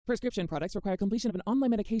Prescription products require completion of an online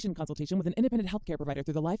medication consultation with an independent healthcare provider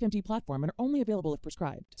through the LifeMD platform and are only available if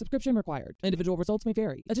prescribed. Subscription required. Individual results may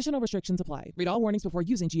vary. Additional restrictions apply. Read all warnings before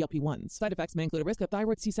using GLP-1s. Side effects may include a risk of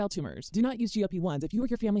thyroid C-cell tumors. Do not use GLP-1s if you or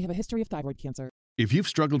your family have a history of thyroid cancer. If you've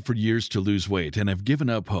struggled for years to lose weight and have given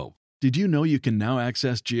up hope, did you know you can now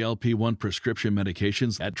access GLP-1 prescription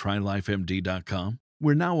medications at TryLifeMD.com?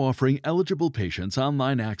 We're now offering eligible patients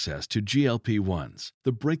online access to GLP-1s,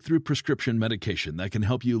 the breakthrough prescription medication that can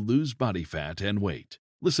help you lose body fat and weight.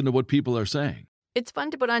 Listen to what people are saying. It's fun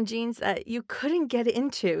to put on jeans that you couldn't get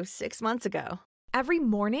into 6 months ago. Every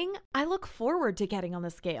morning, I look forward to getting on the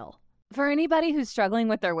scale. For anybody who's struggling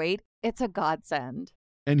with their weight, it's a godsend.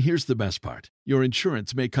 And here's the best part. Your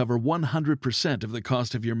insurance may cover 100% of the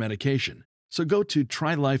cost of your medication. So go to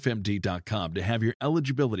TryLifeMD.com to have your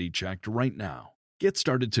eligibility checked right now. Get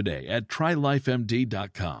started today at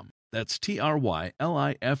TryLifeMD.com. That's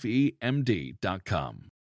TryLifeMD.com.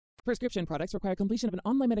 Prescription products require completion of an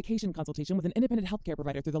online medication consultation with an independent healthcare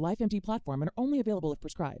provider through the LifeMD platform and are only available if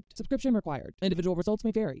prescribed. Subscription required. Individual results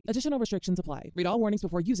may vary. Additional restrictions apply. Read all warnings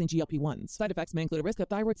before using GLP-1s. Side effects may include a risk of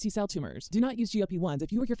thyroid C-cell tumors. Do not use GLP-1s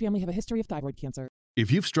if you or your family have a history of thyroid cancer.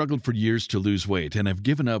 If you've struggled for years to lose weight and have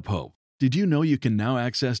given up hope, did you know you can now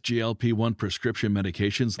access GLP-1 prescription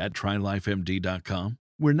medications at TryLifeMD.com?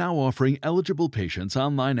 We're now offering eligible patients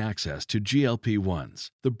online access to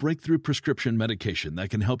GLP-1s, the breakthrough prescription medication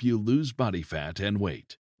that can help you lose body fat and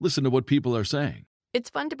weight. Listen to what people are saying.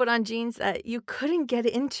 It's fun to put on jeans that you couldn't get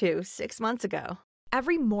into 6 months ago.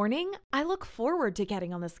 Every morning, I look forward to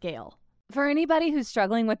getting on the scale. For anybody who's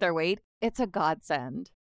struggling with their weight, it's a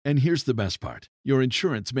godsend. And here's the best part. Your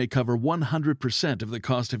insurance may cover 100% of the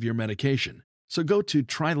cost of your medication. So go to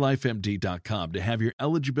TryLifeMD.com to have your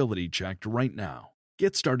eligibility checked right now.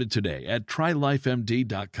 Get started today at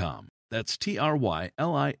TryLifeMD.com. That's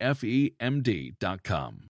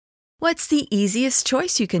TryLifeMD.com. What's the easiest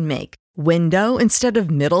choice you can make? Window instead of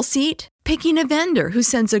middle seat? Picking a vendor who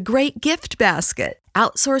sends a great gift basket?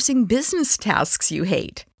 Outsourcing business tasks you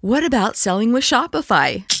hate? What about selling with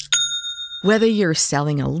Shopify? Whether you're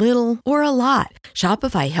selling a little or a lot,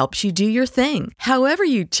 Shopify helps you do your thing, however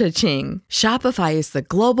you cha-ching. Shopify is the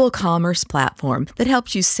global commerce platform that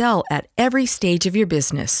helps you sell at every stage of your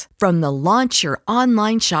business. From the launch your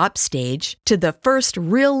online shop stage to the first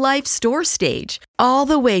real-life store stage, all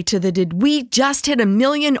the way to the did we just hit 1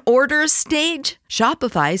 million orders stage.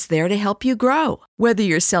 Shopify's there to help you grow. Whether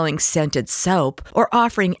you're selling scented soap or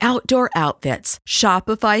offering outdoor outfits,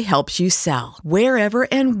 Shopify helps you sell. Wherever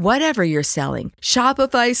and whatever you're selling,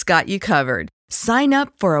 Shopify's got you covered. Sign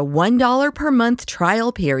up for a $1 per month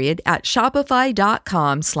trial period at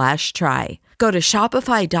shopify.com/try. Go to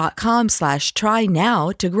shopify.com/try now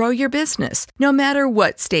to grow your business, no matter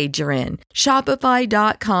what stage you're in.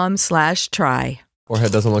 Shopify.com/try.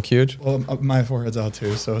 Forehead doesn't look huge. Well, my forehead's out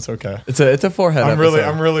too, so it's okay. It's a forehead. I'm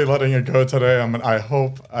really letting it go today. I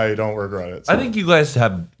hope I don't regret it. So. I think you guys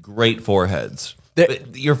have great foreheads.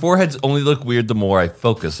 Your foreheads only look weird the more I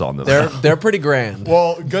focus on them. They're pretty grand.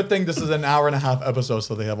 Well, good thing this is an hour-and-a-half episode,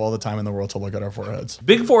 so they have all the time in the world to look at our foreheads.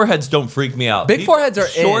 Big foreheads don't freak me out. Big foreheads are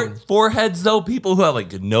short foreheads though. People who have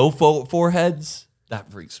like no foreheads. That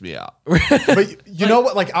freaks me out. But you know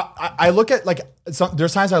what? Like I look at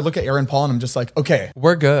there's times I look at Aaron Paul and I'm just like, okay,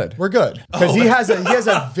 we're good because he has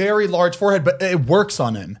a very large forehead, but it works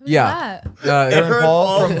on him. Yeah, Aaron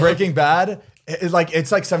Paul from Breaking Bad. It's like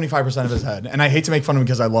 75% of his head, and I hate to make fun of him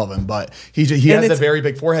because I love him, but he has a very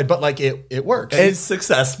big forehead. But like it works. And he's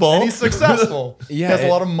successful. He has a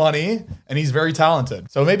lot of money, and he's very talented.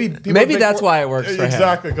 So maybe that's why it works for him.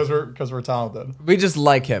 Exactly, because we're talented. We just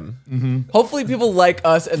like him. Mm-hmm. Hopefully, people like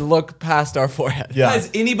us and look past our forehead. Yeah. Has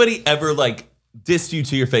anybody ever dissed you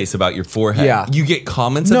to your face about your forehead? Yeah. You get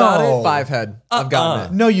comments about it? 5 head. I've gotten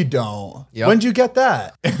it. No, you don't. Yep. When'd you get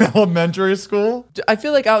that? In elementary school? I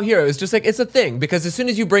feel like out here, it was just like, it's a thing. Because as soon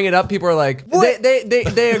as you bring it up, people are like,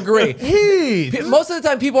 they agree. Most of the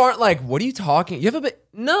time, people aren't like, what are you talking? You have a bit.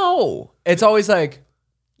 No. It's always like,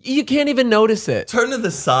 you can't even notice it. Turn to the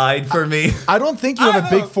side for me. I don't think you have a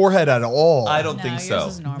big forehead at all. I don't think so.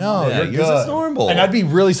 Yours is normal. No, yeah, yours is normal. And I'd be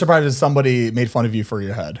really surprised if somebody made fun of you for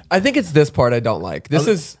your head. I think it's this part I don't like. At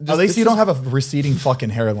least you don't have a receding fucking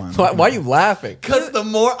hairline. Why are you laughing? Because the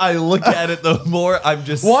more I look at it, the more I'm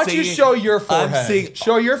just Why don't you show your forehead?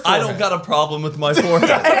 Show your forehead. I don't got a problem with my forehead.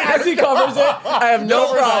 As he covers it, I have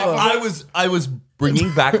no problem. I was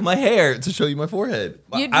bringing back my hair to show you my forehead.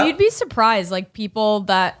 You'd be surprised, like people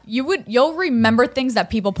that you'll remember things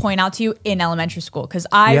that people point out to you in elementary school. Because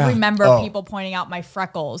I remember people pointing out my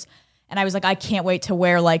freckles, and I was like, I can't wait to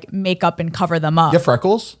wear like makeup and cover them up. You have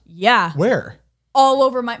freckles? Yeah. Where? all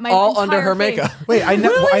over my all entire under her face. makeup. Wait,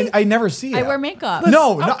 I never see it. I wear makeup.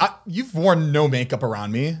 You've worn no makeup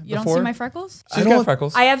around me. You before. don't see my freckles? She's got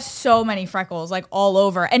freckles. I have so many freckles, like all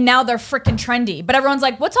over, and now they're freaking trendy. But everyone's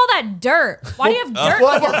like, "What's all that dirt? Why do you have dirt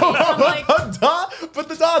on your face?" I'm like, put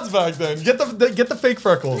the dots back then. Get the fake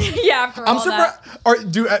freckles. yeah. After I'm all surprised.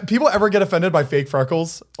 that. Do people ever get offended by fake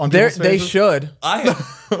freckles on people's They faces? should. I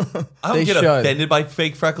don't They get should. offended by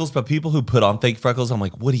fake freckles, but people who put on fake freckles, I'm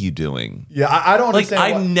like, what are you doing? Yeah, I don't Like, understand.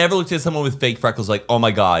 I've never looked at someone with fake freckles like, oh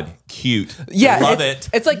my God, cute. Yeah, Love it.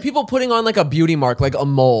 It's like people putting on like a beauty mark, like a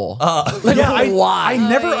mole. Like, why? I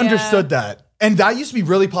never understood that. And that used to be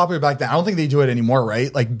really popular back then. I don't think they do it anymore,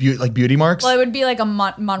 right? Like beauty marks. Well, it would be like a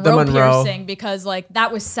Monroe piercing because like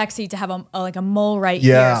that was sexy to have a mole right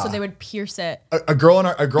here, so they would pierce it. A girl in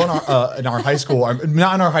our high school,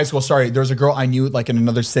 not in our high school. Sorry, there was a girl I knew like in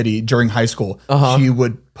another city during high school. She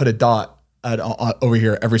would put a dot over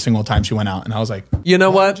here every single time she went out, and I was like, you know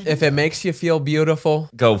what? If it makes you feel beautiful,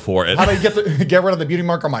 go for it. how do I get rid of the beauty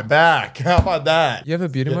mark on my back? How about that? You have a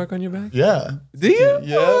beauty mark on your back? Yeah. Do you?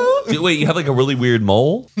 Yeah. Wait, you have like a really weird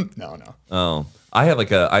mole? No. Oh. I have like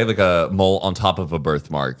a mole on top of a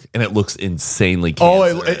birthmark, and it looks insanely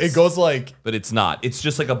cancerous. Oh, it goes like, but it's not. It's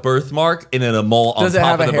just like a birthmark and then a mole on Does it top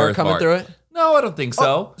have of a the hair birthmark. coming through it? No, I don't think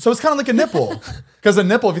so. so it's kind of like a nipple. Because a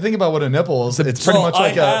nipple, if you think about what a nipple is, it's pretty much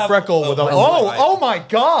like a freckle with a. Oh my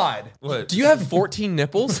God! What? Do you have 14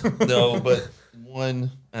 nipples? No, but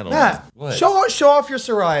one. I don't Matt, know. What? show off your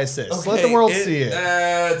psoriasis. Okay, Let the world see it.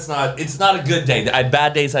 It's not a good day. I have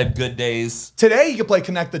bad days. I have good days. Today you can play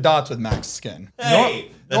connect the dots with Max Skin.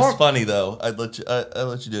 Hey, that's funny though. I'd let you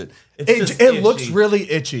do it. It looks really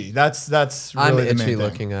itchy. That's really I'm the main itchy thing.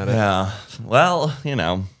 looking at it. Yeah. Well,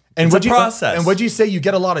 And it's a process. And would you say you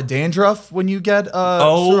get a lot of dandruff when you get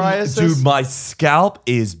psoriasis? Dude, my scalp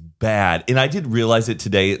is bad, and I didn't realize it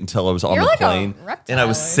today until I was on You're the like a plane, reptile and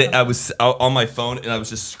I was out on my phone, and I was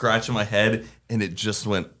just scratching my head, and it just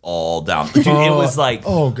went all down. Dude, it was like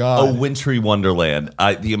a wintry wonderland.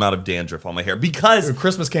 The amount of dandruff on my hair because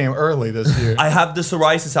Christmas came early this year. I have the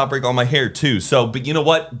psoriasis outbreak on my hair too. So, but you know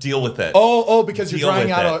what? Deal with it. Because you're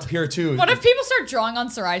drying out up here too. What if people start drawing on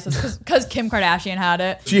psoriasis because Kim Kardashian had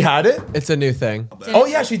it? She had it? It's a new thing. Oh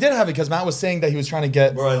yeah, she did have it because Matt was saying that he was trying to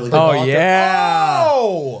get. Oh yeah.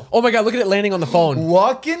 Oh my God! Look at it landing on the phone.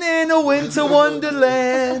 Walking in a winter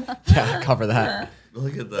wonderland. Yeah, cover that.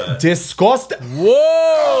 Look at that. Disgusting.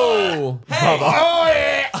 Whoa.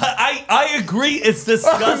 Hey, I agree. It's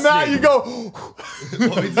disgusting. Matt, you go.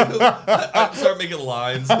 What we do? I start making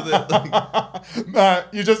lines with it.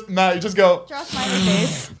 Matt, you just go. Draw a smiley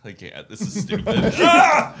face. I can't. This is stupid.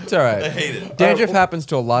 Ah! It's all right. I hate it. Dandruff happens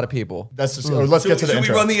to a lot of people. Let's just let's get to the Should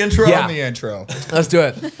intro. we run the intro? Yeah. Run the intro. Let's do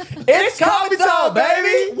it. It's Coffee Talk,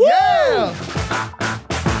 baby. Yeah.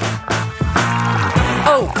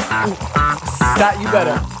 Oh, that you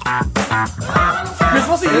better. You're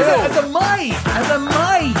supposed to use it as a mic. As a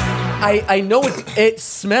mic. I know it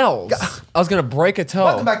smells. I was gonna break a toe.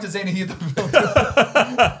 Welcome back to Zane and Heath.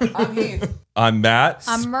 I'm Heath. I'm Matt.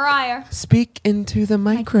 I'm Mariah. Speak into the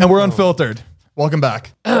microphone. And we're unfiltered. Welcome back.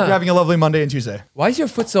 Hope you're having a lovely Monday and Tuesday. Why is your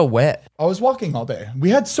foot so wet? I was walking all day. We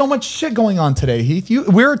had so much shit going on today, Heath.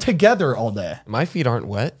 We're together all day. My feet aren't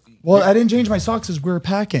wet. Well, I didn't change my socks as we were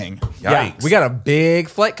packing. Yikes. Yeah, we got a big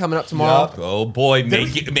flight coming up tomorrow. Yep. Oh boy,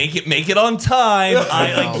 make it on time.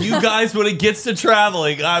 You guys when it gets to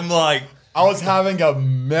traveling, I'm like, I was having a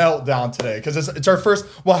meltdown today because it's our first.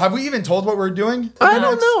 Well, have we even told what we're doing? I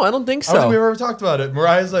don't know. I don't think I don't think we've so. ever talked about it.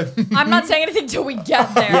 Mariah's like, I'm not saying anything till we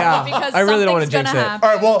get there. Yeah, because I really don't wanna something's jinx gonna it. happen.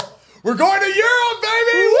 all right, well, we're going to Europe,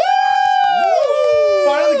 baby. Woo!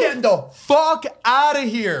 Finally getting the fuck out of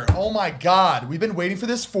here. Oh my God. We've been waiting for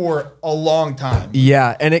this for a long time.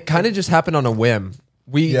 Yeah, and it kind of just happened on a whim.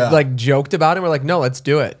 We like joked about it. We're like, no, let's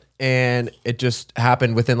do it. And it just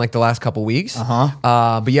happened within like the last couple weeks.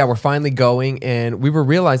 But yeah, we're finally going, and we were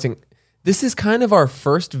realizing this is kind of our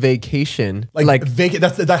first vacation.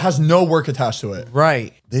 That has no work attached to it.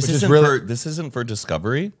 Right. this isn't for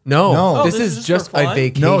Discovery. No, Oh, this is just for a fun?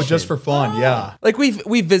 vacation. No, just for fun. Yeah. like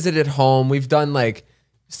we've visited home, we've done like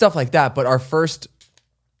stuff like that, but our first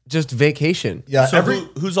just vacation. Yeah. So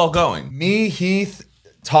who's all going? Me, Heath,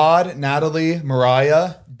 Todd, Natalie,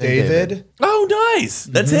 Mariah, David. Oh, nice.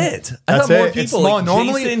 That's it. I That's thought more it. It's people. small. Like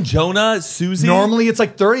Normally- Jason, Jonah, Susie. Normally it's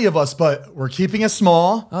like 30 of us, but we're keeping it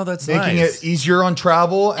small. Oh, that's making nice. it easier on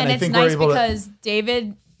travel. And I it's think nice we're able because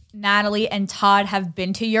David, Natalie, and Todd have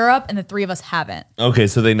been to Europe, and the three of us haven't. Okay,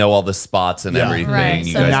 so they know all the spots and Yeah. everything. Right,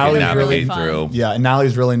 You so guys it's can gonna be navigate really fun. through. Yeah, and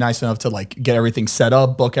Natalie's really nice enough to like get everything set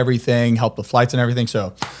up, book everything, help the flights and everything.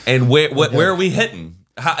 So And where are we hitting?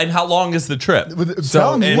 How long is the trip?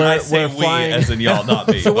 So and I say we as in y'all, not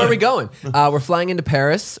me. So where are we going? We're flying into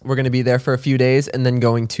Paris. We're going to be there for a few days and then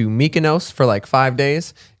going to Mykonos for like 5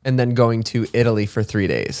 days and then going to Italy for 3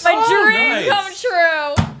 days. My dream come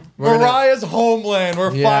true. Mariah's homeland.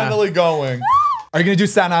 We're finally going. Are you going to do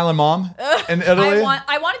Staten Island Mom in Italy?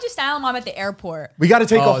 I want to do Staten Island Mom at the airport. We got to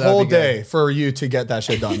take a whole day for you to get that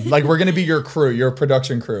shit done. Like, we're going to be your crew, your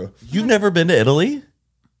production crew. You've never been to Italy?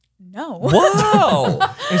 No. Wow.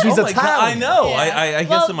 And she's Italian. I know. Yeah. I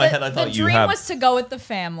guess in my head I thought you had. The dream was to go with the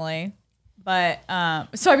family. But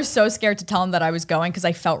so I was so scared to tell them that I was going because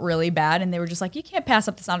I felt really bad, and they were just like, "You can't pass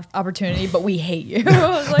up this opportunity, but we hate you."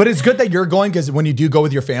 Like, but it's good that you're going because when you do go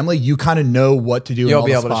with your family, you kind of know what to do. You'll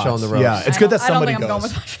be able to show them the ropes. Yeah, it's good that somebody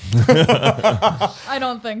goes. I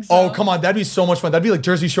don't think so. Oh come on, that'd be so much fun. That'd be like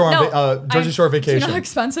Jersey Shore Shore vacation. Do you know how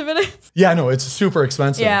expensive it is? Yeah, no, it's super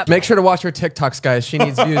expensive. Yeah. Make sure to watch her TikToks, guys. She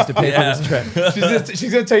needs views to pay for this trip.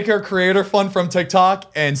 She's gonna take her creator fund from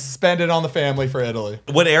TikTok and spend it on the family for Italy.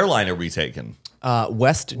 What airline are we taking?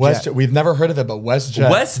 WestJet. We've never heard of it, but WestJet.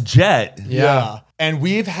 WestJet. Yeah. And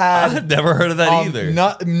we've had I've never heard of that either.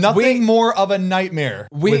 Nothing more of a nightmare.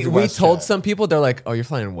 We told some people, they're like, "Oh, you're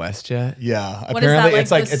flying WestJet?" Yeah. What apparently it's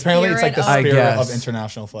like the spirit of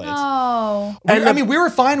international flights. Oh. And I mean, we were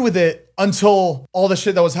fine with it until all the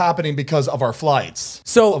shit that was happening because of our flights.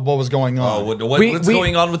 So of what was going on? Oh, what's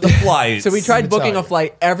going on with the flights? So we tried booking a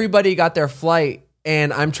flight. Everybody got their flight,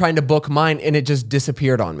 and I'm trying to book mine, and it just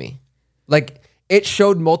disappeared on me. Like, it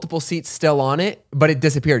showed multiple seats still on it, but it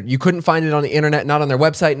disappeared. You couldn't find it on the internet, not on their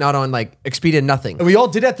website, not on like Expedia, nothing. We all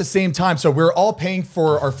did it at the same time, so we're all paying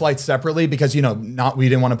for our flights separately because we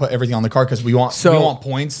didn't want to put everything on the card because we want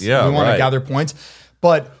points. Yeah, we want to gather points.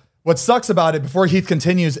 But what sucks about it, before Heath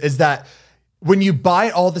continues, is that when you buy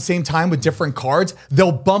it all at the same time with different cards,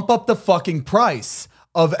 they'll bump up the fucking price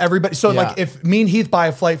of everybody. So like if me and Heath buy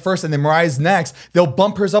a flight first and then Mariah's next, they'll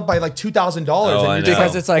bump hers up by like $2,000.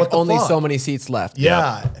 Because it's like only so many seats left.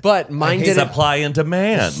 Yeah. But mine didn't. Supply and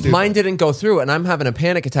demand. Mine didn't go through, and I'm having a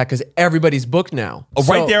panic attack because everybody's booked now. Oh,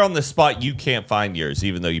 right there on the spot, you can't find yours,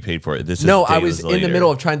 even though you paid for it. I was in the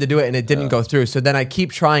middle of trying to do it, and it didn't go through. So then I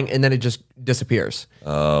keep trying, and then it just disappears.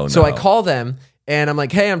 Oh, no. So I call them, and I'm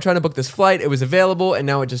like, "Hey, I'm trying to book this flight. It was available, and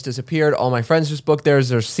now it just disappeared. All my friends just booked theirs.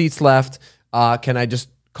 There's seats left. Can I just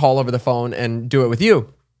call over the phone and do it with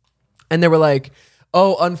you?" And they were like,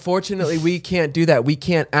 "Oh, unfortunately, we can't do that. We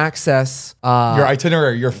can't access your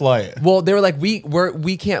itinerary, your flight." Well, they were like,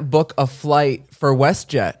 we can't book a flight for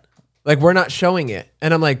WestJet. Like, we're not showing it."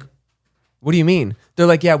 And I'm like, "What do you mean?" They're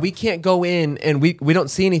like, "Yeah, we can't go in and we don't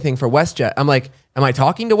see anything for WestJet." I'm like, "Am I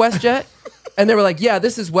talking to WestJet?" And they were like, "Yeah,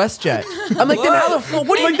 this is WestJet." I'm like, "Then how the fuck?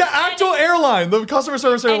 What do you like the actual airline, the customer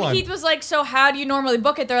service airline?" And Heath was like, "So how do you normally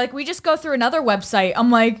book it?" They're like, "We just go through another website."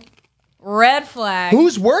 I'm like, red flag.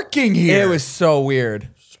 Who's working here? It was so weird.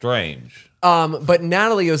 Strange. But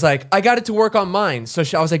Natalie was like, "I got it to work on mine." So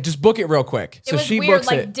I was like, "Just book it real quick." So it was she weird. books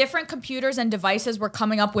Like it. different computers and devices were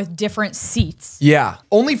coming up with different seats. Yeah.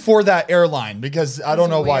 Only for that airline because I don't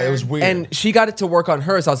know why. It was weird. And she got it to work on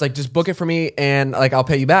hers. I was like, "Just book it for me and like I'll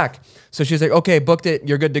pay you back." So she's like, "Okay, booked it.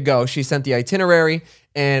 You're good to go." She sent the itinerary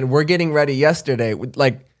and we're getting ready yesterday,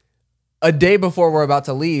 like a day before we're about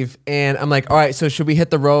to leave. And I'm like, "All right, so should we hit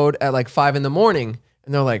the road at like 5 a.m?"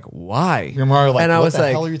 And they're like, "Why?" Your mom like, and I "What was the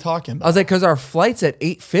like, hell are you talking about?" I was like, "Because our flight's at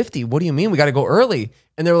 8:50. What do you mean? We got to go early."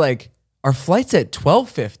 And they were like, "Our flight's at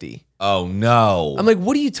 12:50. Oh no. I'm like,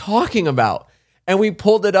 "What are you talking about?" And we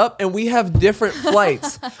pulled it up, and we have different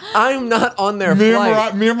flights. I'm not on their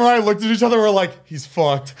flight. Me and Mariah looked at each other. We're like, "He's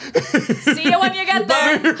fucked." See you when you get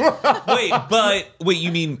there. Wait,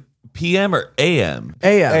 you mean PM or AM?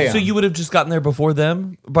 AM. So you would have just gotten there before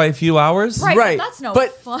them by a few hours? Right. But that's no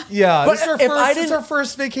fun. Yeah, But this is our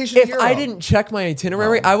first vacation. If I didn't check my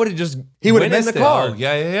itinerary, I would have just He would have went in missed the it. car. Oh,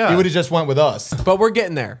 yeah. He would have just went with us. But we're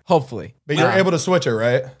getting there, hopefully. But you're able to switch it,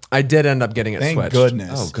 right? I did end up getting it Thank switched.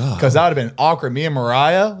 goodness. Oh, God. Because that would have been awkward. Me and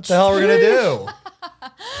Mariah, what the hell are we gonna do?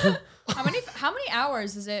 How many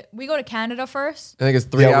hours is it? We go to Canada first. I think it's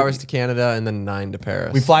 3 hours to Canada and then 9 to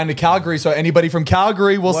Paris. We fly into Calgary, so anybody from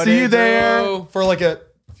Calgary, we'll What see do you there do? for like a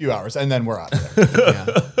few hours, and then we're out of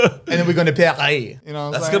there. And then we're going to Paris. You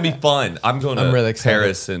know, That's gonna be fun. I'm going to really excited.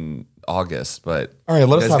 Paris in August, but all right,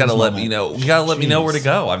 let us you guys have gotta this let moment. me know. You gotta let me know where to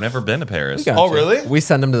go. I've never been to Paris. Gotcha. Oh, really? We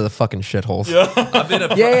send them to the fucking shitholes. I've been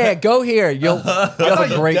to Yeah, go here. You'll have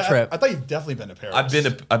a great trip. I thought you've definitely been to Paris.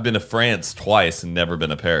 I've been to France twice and never been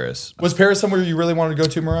to Paris. Was Paris somewhere you really wanted to go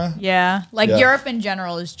to, Mariah? Yeah. Like Yeah. Europe in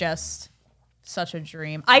general is just such a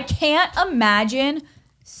dream. I can't imagine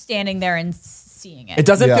standing there and seeing it. It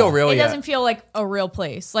doesn't feel real It yet. doesn't feel like a real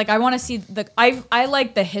place. Like I want to see I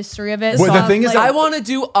like the history of it. Well, so the thing is, I want to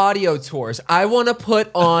do audio tours. I want to put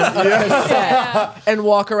on a cassette and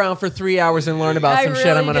walk around for 3 hours and learn about some shit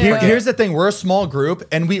I'm going to forget. Here's the thing. We're a small group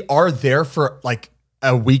and we are there for like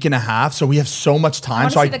a week and a half. So we have so much time.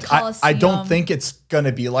 So I don't think it's going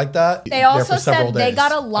to be like that. They also said they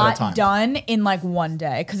got a lot done in like one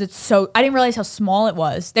day because it's so. I didn't realize how small it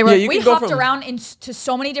was. They were we hopped around to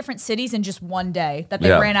so many different cities in just one day that they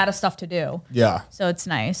ran out of stuff to do. Yeah. So it's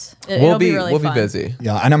nice. We'll be busy.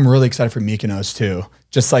 Yeah, and I'm really excited for Mykonos too.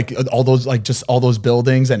 Just like all those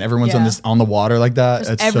buildings and everyone's on the water like that.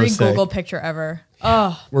 Just it's every so sick. Google picture ever.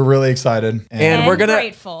 Oh, we're really excited, and we're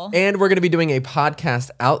grateful. And we're gonna be doing a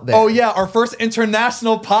podcast out there. Oh yeah, our first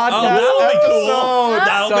international podcast. Oh,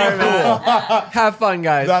 that'll be cool. Have fun,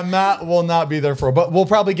 guys. That Matt will not be there for, but we'll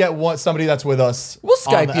probably get somebody that's with us. We'll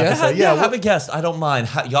Skype you. Yeah, have a guest. I don't mind.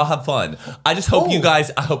 Y'all have fun. I just hope you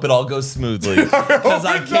guys. I hope it all goes smoothly because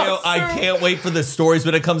I can't wait for the stories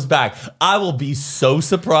when it comes back. I will be so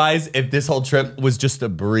surprised if this whole trip was just a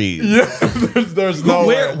breeze. Yeah, there's no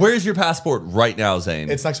way. Where's your passport right now, Zane?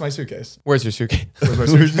 It's next to my suitcase. Where's your suitcase?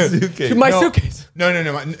 Where's my suitcase? My suitcase. No.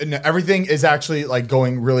 Everything is actually like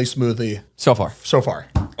going really smoothly so far.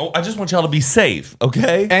 Oh, I just want y'all to be safe,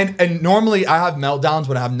 okay? And normally I have meltdowns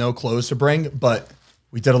when I have no clothes to bring, but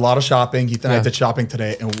we did a lot of shopping. Heath and I did shopping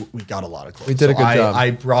today, and we got a lot of clothes. We did a good job.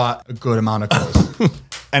 I brought a good amount of clothes.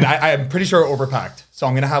 And I am pretty sure I overpacked. So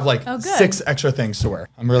I'm going to have like 6 extra things to wear.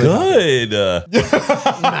 I'm really good.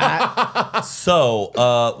 So,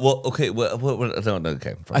 okay.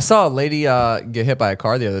 Okay. I saw a lady get hit by a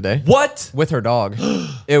car the other day. What? With her dog.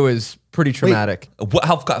 It was pretty traumatic.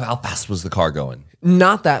 How fast was the car going?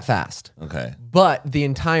 Not that fast. Okay. But the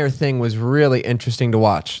entire thing was really interesting to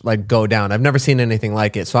watch, like go down. I've never seen anything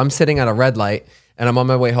like it. So I'm sitting at a red light and I'm on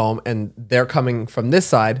my way home and they're coming from this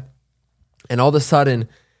side. And all of a sudden,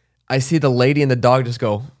 I see the lady and the dog just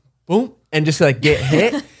go boom and just like get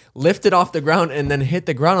hit, lifted off the ground and then hit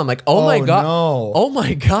the ground. I'm like, oh my God. No. Oh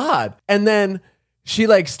my God. And then she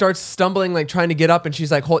like starts stumbling, like trying to get up and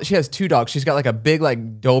she's like, she has 2 dogs. She's got like a big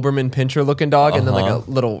like Doberman Pinscher looking dog and then like a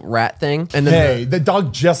little rat thing. And then the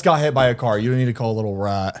dog just got hit by a car. You don't need to call a little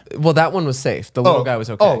rat. Well, that one was safe. The little guy was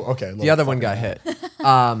okay. Oh, okay. The other one got hit.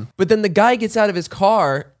 But then the guy gets out of his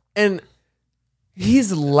car and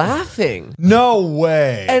he's laughing. No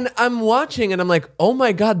way. And I'm watching and I'm like, oh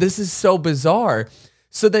my God, this is so bizarre.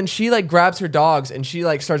 So then she like grabs her dogs and she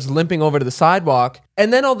like starts limping over to the sidewalk.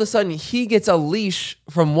 And then all of a sudden he gets a leash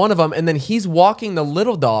from one of them and then he's walking the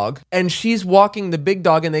little dog and she's walking the big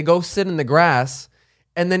dog and they go sit in the grass.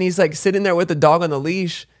 And then he's like sitting there with the dog on the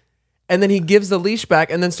leash. And then he gives the leash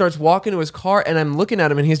back and then starts walking to his car. And I'm looking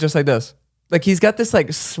at him and he's just like this. Like he's got this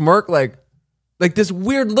like smirk, like this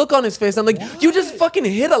weird look on his face. I'm like, you just fucking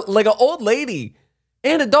hit like an old lady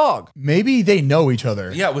and a dog. Maybe they know each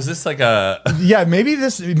other. Yeah, was this like a... Yeah,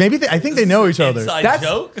 I think they know each other. Inside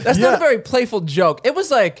joke? That's not a very playful joke. It was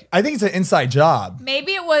like... I think it's an inside job.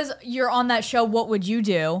 Maybe it was, you're on that show, what would you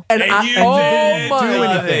do? And you did my do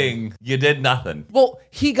God. anything. You did nothing. Well,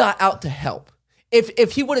 he got out to help.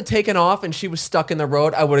 If he would have taken off and she was stuck in the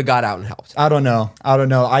road, I would have got out and helped. I don't know.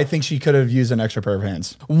 I think she could have used an extra pair of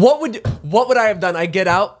hands. What would I have done? I get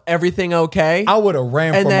out, everything okay? I would have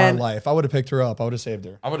ran for my life. I would have picked her up. I would have saved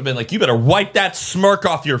her. I would have been like, you better wipe that smirk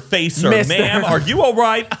off your face, sir. Ma'am, are you all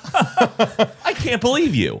right? I can't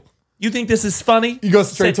believe you. You think this is funny? You go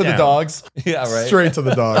straight to the dogs. Yeah, right. Straight to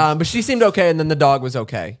the dogs. But she seemed okay, and then the dog was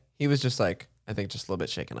okay. He was just like, I think just a little bit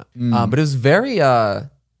shaken up. But it was very...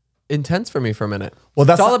 intense for me for a minute. Well,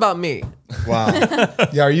 it's all about me. Wow.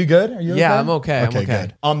 Yeah, are you good? Are you yeah, okay? I'm okay. I'm okay.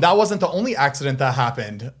 Good. That wasn't the only accident that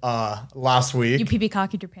happened last week. You pee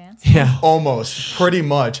cocked your pants? Yeah. Almost. Pretty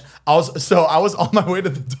much. I was on my way to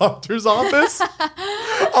the doctor's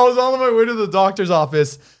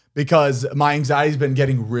office. Because my anxiety's been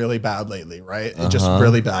getting really bad lately, right? Just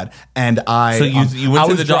really bad. And So you went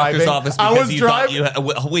to the doctor's office because you thought you had...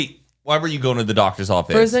 Wait. Why were you going to the doctor's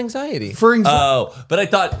office? For his anxiety. But I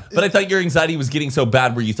thought your anxiety was getting so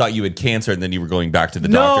bad where you thought you had cancer and then you were going back to the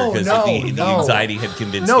doctor because the anxiety had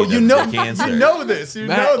convinced you that you had cancer. You know this. You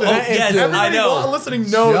know this. Yes, I know. Listening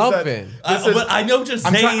knows that. But I know just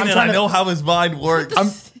Zane and I know how his mind works.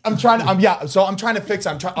 I'm trying to fix it.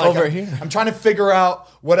 I'm trying to figure out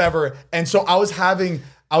whatever. And so I was having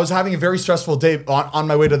I was having a very stressful day on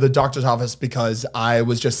my way to the doctor's office because I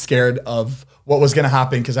was just scared of what was going to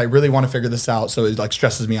happen because I really want to figure this out. So it like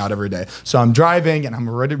stresses me out every day. So I'm driving and I'm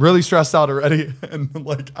already really stressed out already. And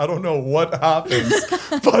like, I don't know what happens,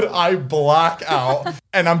 but I black out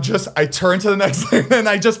and I turn to the next lane and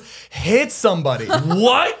I just hit somebody.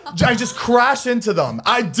 What? I just crashed into them.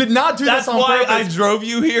 I did not do this on purpose. That's why I drove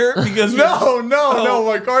you here? Because No.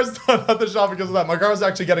 My car's not at the shop because of that. My car was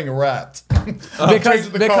actually getting wrapped. Because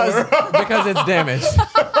it's damaged.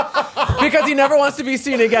 Because he never wants to be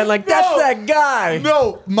seen again. Like, that's that guy.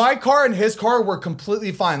 No, my car and his car were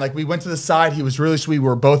completely fine. Like, we went to the side. He was really sweet. We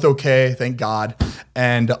were both okay, thank God.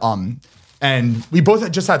 And we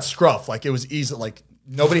both just had scruff. Like, it was easy. Like,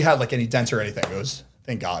 nobody had like any dents or anything. It was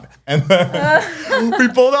thank God. And then we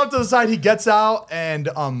pulled out to the side. He gets out and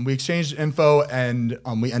we exchanged info and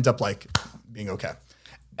we end up like being okay.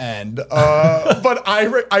 And but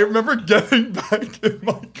I remember getting back in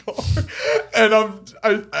my car and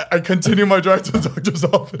I continue my drive to the doctor's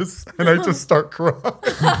office and I just start crying.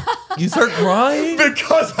 You start crying?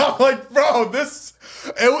 Because I'm like, bro,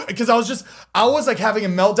 because I was like having a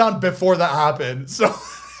meltdown before that happened. So I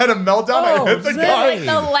had a meltdown, I hit the guy. Like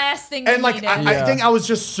the last thing and like I think I was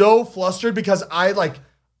just so flustered because I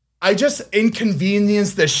just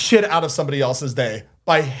inconvenienced the shit out of somebody else's day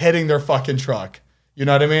by hitting their fucking truck. You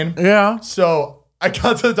know what I mean? Yeah. So I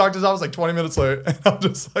got to the doctor's office like 20 minutes later, and I'm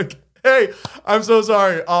just like, "Hey, I'm so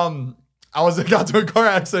sorry. I got to a car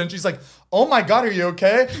accident." She's like, "Oh my God, are you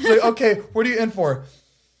okay?" She's like, "Okay, what are you in for?"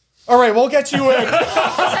 "All right, we'll get you in."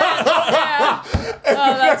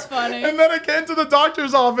 That's funny. And then I came to the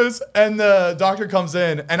doctor's office, and the doctor comes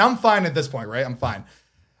in, and I'm fine at this point, right? I'm fine.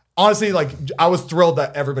 Honestly, like I was thrilled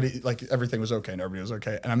that everything was okay and everybody was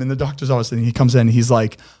okay. And I'm in the doctor's office, and he comes in, and he's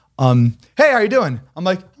like, "Hey, how you doing?" I'm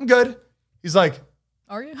like, "I'm good." He's like,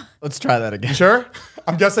 "Are you?" Let's try that again. "You sure?"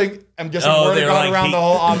 I'm guessing word got around the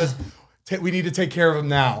whole office. We need to take care of him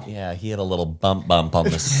now. Yeah, he had a little bump on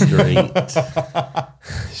the street.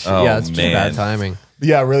 Yeah, it's just bad timing.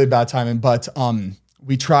 Yeah, really bad timing. But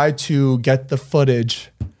we tried to get the footage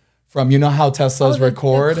from how Teslas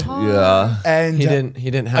record. Yeah, and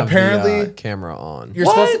he didn't have apparently the camera on.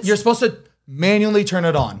 You're supposed to manually turn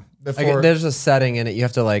it on. Before. There's a setting in it. You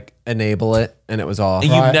have to like enable it, and it was off.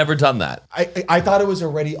 You've never done that. I thought it was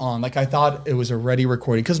already on. Like I thought it was already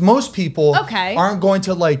recording because most people aren't going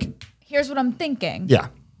to like. Here's what I'm thinking. Yeah.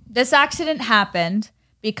 This accident happened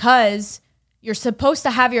because you're supposed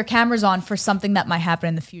to have your cameras on for something that might happen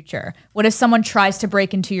in the future. What if someone tries to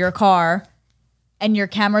break into your car and your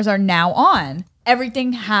cameras are now on?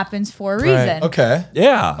 Everything happens for a reason. Right. Okay.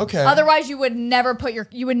 Yeah. Okay. Otherwise, you would never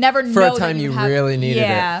know for a time you really needed it.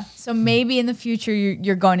 Yeah. So maybe in the future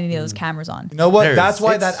you're going to need those cameras on. You know what? That's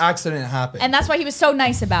why that accident happened. And that's why he was so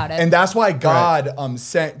nice about it. And that's why God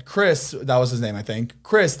sent Chris. That was his name, I think.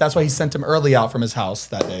 Chris. That's why he sent him early out from his house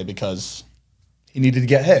that day because he needed to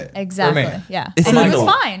get hit. Exactly. Yeah. It's and he like was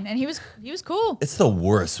fine. And he was cool. It's the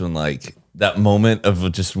worst when like that moment of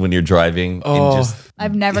just when you're driving and just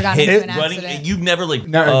I've never gotten into an accident. Running, you've never like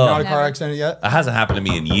not a car accident yet? It hasn't happened to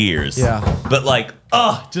me in years. Yeah. But like,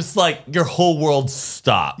 just like your whole world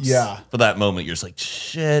stops. Yeah. For that moment, you're just like,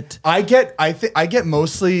 shit. I get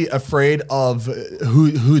mostly afraid of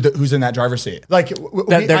who's in that driver's seat. Like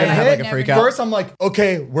they're gonna have like a freak out. First, I'm like,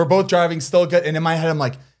 okay, we're both driving, still good. And in my head, I'm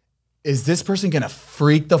like, is this person gonna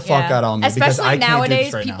freak the fuck out on me? Especially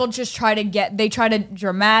nowadays, people just try to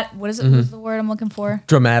what is it? What's the word I'm looking for?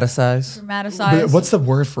 Dramatize. What's the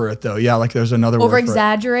word for it though? Yeah, like there's another word for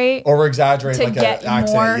it. Over-exaggerate to like get an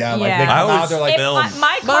accent. more. Yeah, like they come out, they're like,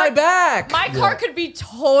 my back. My car could be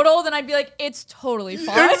totaled, and I'd be like, it's totally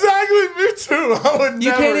fine. Exactly, me too. I would you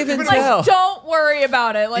never. Can't even tell. Like, don't worry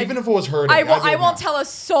about it. Like, even if it was hurting, I won't tell a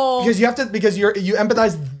soul. Because you have to, you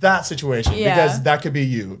empathize that situation. Yeah. Because that could be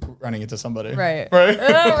you running into somebody. Right. Right.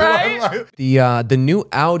 The new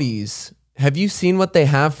Audis. Have you seen what they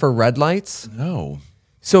have for red lights? No.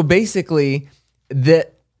 So basically, the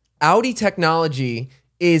Audi technology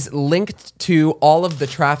is linked to all of the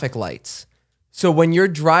traffic lights. So when you're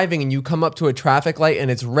driving and you come up to a traffic light and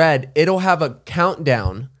it's red, it'll have a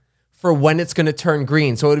countdown for when it's going to turn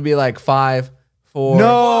green. So it'll be like 5, 4.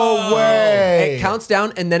 No way. It counts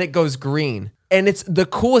down and then it goes green. And it's the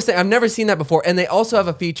coolest thing. I've never seen that before. And they also have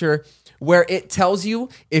a feature where it tells you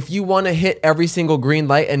if you want to hit every single green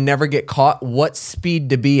light and never get caught, what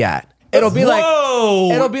speed to be at. It'll be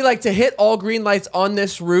like to hit all green lights on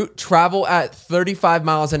this route, travel at 35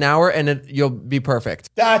 miles an hour, and you'll be perfect.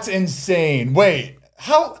 That's insane. Wait,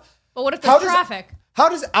 how? But what if there's traffic? How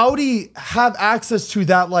does Audi have access to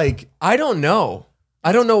that? Like, I don't know.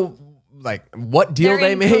 Like what deal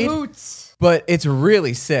they made. Cahoots. but it's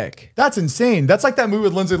really sick. That's insane. That's like that movie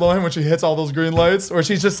with Lindsay Lohan when she hits all those green lights, where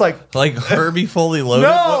she's just like Herbie Fully Loaded.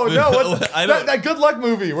 That Good Luck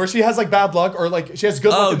movie where she has like bad luck, or like she has good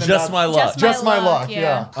luck. Just My Luck. Just My Luck.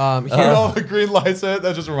 Yeah. Here all the green lights hit.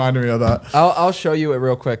 That just reminded me of that. I'll show you it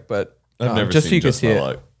real quick, but I've never just seen so you can Just see My it.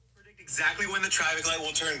 Luck. Predict exactly when the traffic light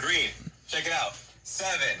will turn green. Check it out.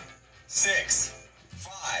 7, 6,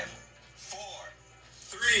 5, 4,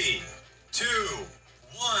 3, 2,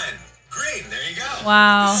 1. Green. There you go.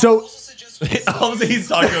 Wow. So All he's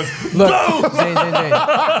talking goes, Look, boom! Zane.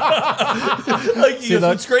 Like, he goes,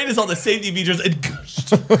 what's great is all the safety features.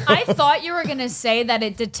 I thought you were going to say that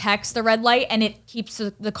it detects the red light and it keeps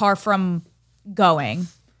the car from going.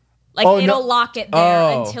 Like, it'll lock it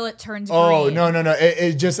there until it turns green. Oh, no.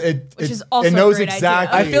 Which is also it knows a great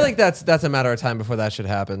exactly. idea. I feel like that's a matter of time before that shit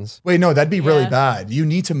happens. Wait, no, that'd be really bad. You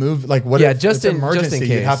need to move. Like, what if just it's in emergency? case.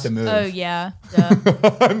 You have to move. Oh, yeah. Duh.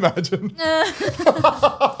 Imagine. Get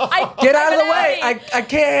out of the way. I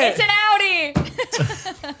can't. It's an Audi.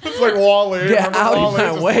 It's like Wall-E. Get out of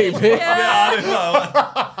my way, bitch.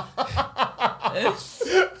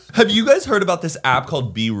 Have you guys heard about this app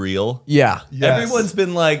called Be Real? Yeah. Yes. Everyone's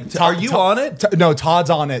been like, are you on it? No, Todd's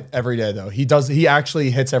on it every day though. He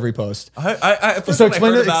actually hits every post. So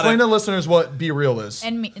explain to listeners what Be Real is.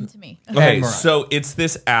 And to me. Okay, so it's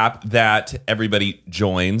this app that everybody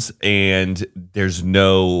joins, and there's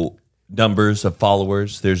no numbers of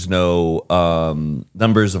followers. There's no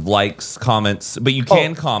numbers of likes, comments, but you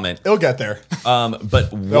can comment. It'll get there.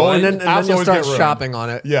 But and then you'll start shopping on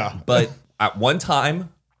it. Yeah. But at one time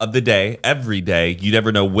of the day, every day, you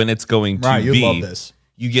never know when it's going to be. You love this.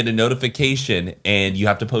 You get a notification, and you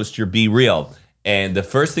have to post your Be Real. And the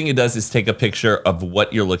first thing it does is take a picture of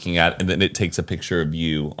what you're looking at, and then it takes a picture of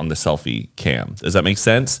you on the selfie cam. Does that make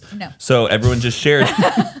sense? No. So everyone just shares.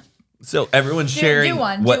 So everyone's sharing do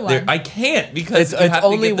one. I can't because it's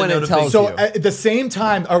only when it tells So you. at the same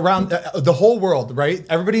time around the whole world, right?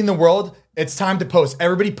 Everybody in the world, it's time to post.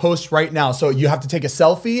 Everybody posts right now. So you have to take a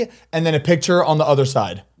selfie and then a picture on the other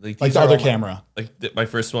side, like these the are other all my- camera. my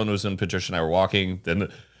first one was when Patricia and I were walking.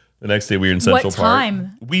 Then the next day we were in Central What Park.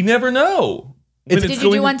 time? We never know. Did you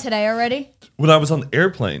do one today already? When I was on the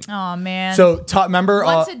airplane. Oh, man. So remember,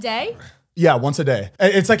 Once a day? yeah, once a day.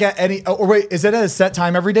 It's like at any. Or wait, is it at a set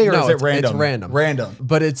time every day, or No, is it it's random? random. Random.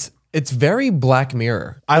 But it's very Black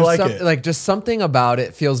Mirror. I like There's it. Like just something about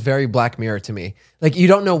it feels very Black Mirror to me. Like you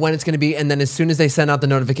don't know when it's going to be, and then as soon as they send out the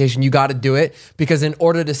notification, you got to do it because in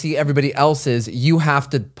order to see everybody else's, you have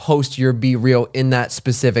to post your Be Real in that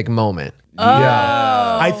specific moment.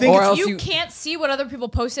 Yeah. I think Or it's, else You can't see what other people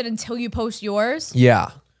posted until you post yours.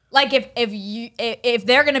 Yeah. Like if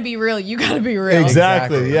they're gonna be real, you gotta be real.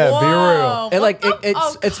 exactly. Yeah, be real. Whoa. And like What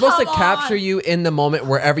the- it's supposed to come capture on. you in the moment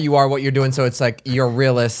wherever you are, what you're doing. So it's like you're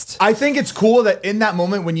realist. I think it's cool that in that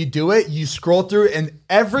moment when you do it, you scroll through and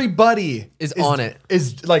everybody Is on it.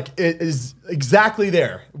 Is exactly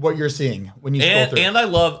there what you're seeing when you scroll through. And I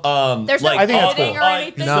love There's like no I think that's editing cool. or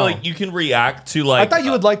anything. So like you can react to like I thought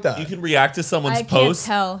you would like that. You can react to someone's I can't post.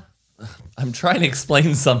 tell. I'm trying to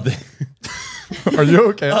explain something. Are you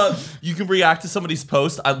okay? You can react to somebody's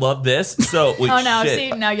post. I love this. So wait, Oh, no, shit.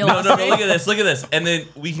 see, now you no, lost no, me. look at this, and then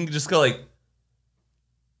we can just go like,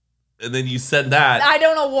 and then you send that. I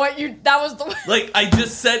don't know what that was the Like I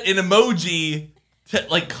just sent an emoji to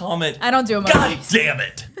like comment. I don't do emojis. God damn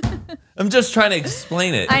it! I'm just trying to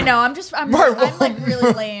explain it. I know. I'm like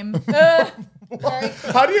really lame.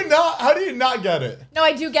 How do you not get it? No,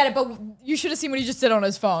 I do get it, but you should have seen what he just did on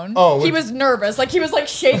his phone. Oh, he was nervous. Like he was like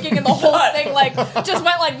shaking and the whole thing like just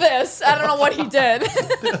went like this. I don't know what he did.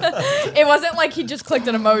 It wasn't like he just clicked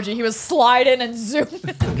an emoji. He was sliding and zooming.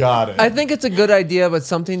 Got it. I think it's a good idea, but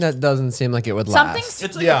something that doesn't seem like it would last. Something's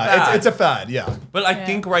It's like a yeah, fad. it's a fad. Yeah. But I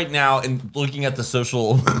think right now, in looking at the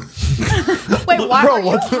social, Wait, why Bro, are you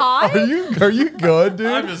what the, high? are you good, dude?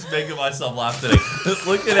 I'm just making myself laugh today.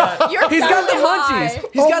 Looking at, He's got the definitely high. munchies.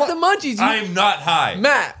 He's got the munchies. I'm not high.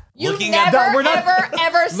 Matt. You Looking never, at we're not-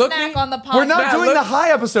 ever Look snack me- on the podcast. We're not Matt, doing look- the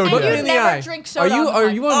high episode And Look yet. you me in the never eye. drink soda on the Are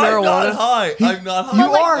you on podcast. I'm not marijuana? high. I'm not high. You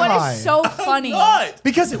But, like, are what high. is so funny? What?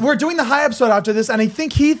 Because we're doing the high episode after this, and I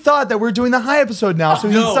think he thought that we're doing the high episode now, so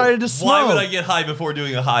he No. decided to smoke. Why would I get high before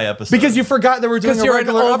doing a high episode? Because you forgot that we're doing Because a you're an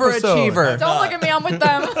regular episode. overachiever. Don't look at me. I'm with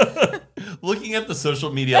them. looking at the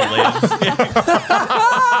social media landscape.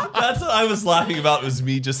 That's what I was laughing about. Was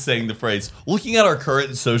me just saying the phrase. Looking at our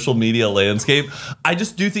current social media landscape, I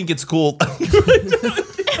just do think it's cool.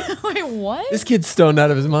 Wait, what? This kid's stoned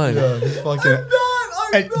out of his mind. Yeah, he's fucking.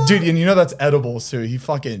 Dude, and you know that's edibles too. He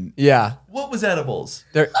fucking. Yeah. What was edibles?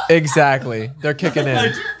 They're exactly. They're kicking I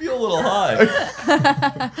in. do feel little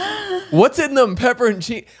high. What's in them pepper and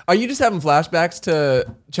cheese? Are you just having flashbacks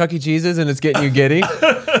to Chuck E. Cheese's and it's getting you giddy?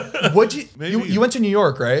 You went to New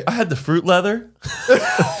York, right? I had the fruit leather.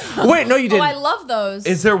 Wait, no, you didn't. Oh, I love those.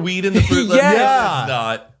 Is there weed in the fruit leather? Yeah. It's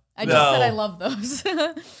not. I just said I love those.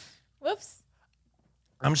 Whoops.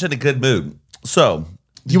 I'm just in a good mood. So,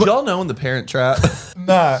 did y'all know in the Parent Trap?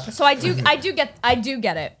 Nah. So I do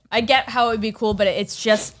get it. I get how it would be cool, but it's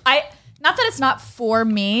just not that it's not for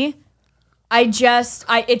me.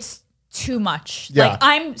 It's too much. Yeah. Like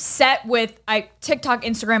I'm set with TikTok,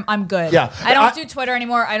 Instagram, I'm good. Yeah. I don't do Twitter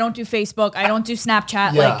anymore. I don't do Facebook. I don't do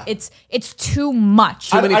Snapchat. Yeah. Like it's too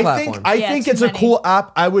much. Too many I platforms. think it's a cool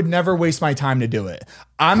app. I would never waste my time to do it.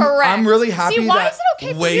 Correct. I'm really happy. See, why that is it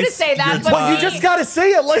okay for you to say that? your time. you just gotta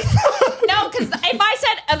say it like that. No, because if I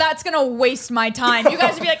said that's gonna waste my time, you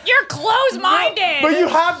guys would be like, "You're close-minded." But you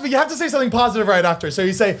have to say something positive right after. So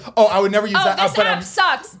you say, "Oh, I would never use that this app." app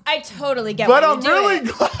sucks. I totally get. But why I'm you do really it.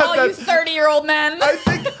 glad Oh, that- you 30-year-old men.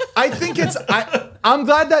 I think it's. I'm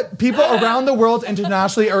glad that people around the world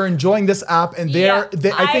internationally are enjoying this app, and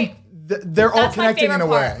I think they're all That's my connecting favorite in a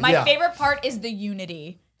way. part. My favorite part is the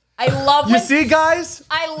unity. I love You see, guys?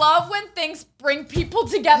 I love when things bring people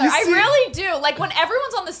together. You I see- really do. Like when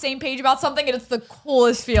everyone's on the same page about something, it's the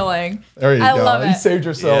coolest feeling. There you I go. love You it. saved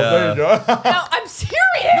yourself. Yeah. There you go. No, I'm serious.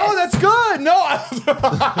 No, that's good. No,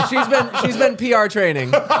 She's been PR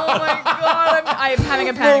training Oh my god, I'm having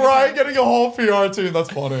a panic Mariah attack. getting a whole PR team.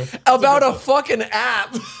 That's funny. about a fucking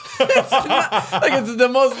app. It's the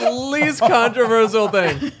most least controversial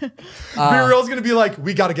thing. Be Real's gonna be like,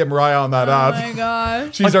 we got to get Mariah on that Oh app. my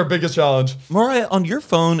gosh. She's our biggest challenge. Mariah, on your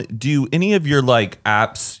phone, do any of your like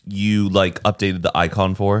apps you like updated the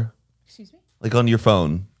icon for? Excuse me? Like on your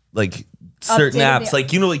phone, like certain Updated apps, the-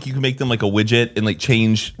 like like you can make them like a widget and like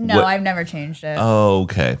change. No, I've never changed it. Oh,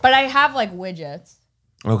 okay. But I have like widgets.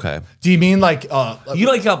 Okay. Do you mean like You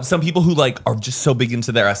like how some people who like are just so big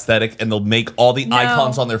into their aesthetic and they'll make all the No.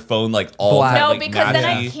 icons on their phone like all Black. No, like, because then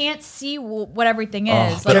I matchy? can't see what everything Oh,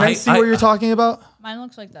 is. but Can Like, I see what you're talking about? mine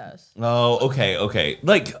looks like this. Oh, okay.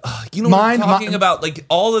 Like, you know Mine- what I'm talking about? Like,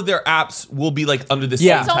 all of their apps will be like under the same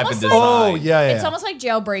Yeah. It's type of almost design. like- Oh, yeah. It's almost like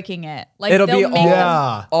jailbreaking it. Like It'll be they'll make them-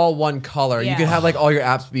 Yeah. all one color. You Yeah. can have like all your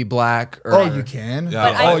apps be black. Or, Oh, you can?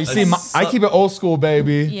 Yeah. But oh, I- you see, it's I keep it old school,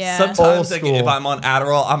 baby. Yeah. Old Sometimes like, school. if I'm on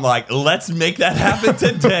Adderall, I'm like, let's make that happen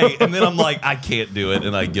today. And then I'm like, I can't do it.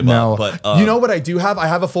 And I give No, up. But you know what I do have? I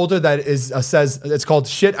have a folder that is says it's called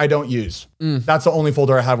shit I don't use. That's the only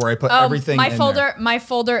folder I have where I put everything. My in folder, there. my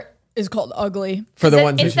folder is called ugly. For the It's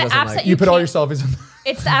ones it's that the she doesn't apps like. that You put all your can't- selfies in.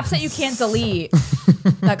 It's the apps that you can't delete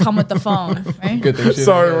that come with the phone, right? Good thing.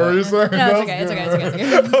 Sorry, what were you saying? No, it's okay. It's okay. It's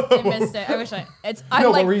okay. It's okay. I missed it. I wish I'm No,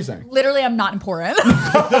 what like, were you saying? literally, I'm not important.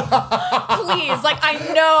 Please, like I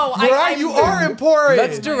know. Right, you are important.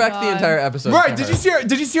 Let's direct the entire episode. Right? to Did her. you see?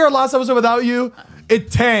 Did you see our last episode without you? It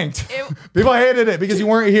tanked. People hated it because you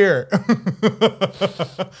weren't here.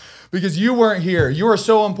 Because you weren't here. You are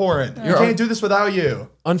so important. You can't do this without you.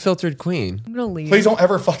 Unfiltered queen? I'm gonna leave. Please don't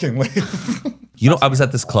ever fucking leave. You know, I was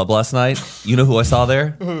at this club last night. You know who I saw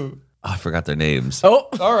there? Who? I forgot their names. Oh,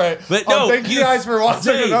 All right. But no, thank you guys for watching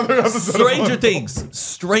Zane, another episode. Stranger Things.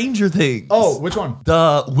 Stranger Things. Oh, which one?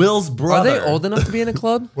 The Will's are brother. they old enough to be in a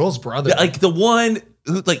club? Will's brother. Yeah, like the one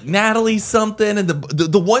who, like Natalie something, and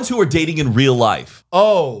the ones who are dating in real life.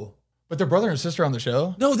 Oh, but their brother and sister on the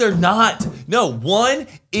show. No, they're not. No, one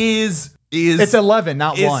is It's 11,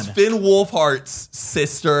 not is one. Finn Wolfhard's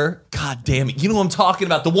sister. God damn it! You know what I'm talking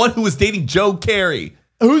about? The one who was dating Joe Carey.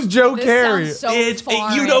 Who's Joe This Carey? sounds so Bitch,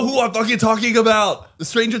 foreign. you know who I'm fucking talking about? The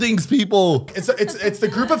Stranger Things people. It's the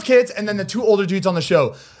group of kids and then the two older dudes on the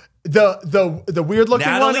show. The weird looking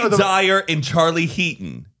one Natalie or the Dyer and Charlie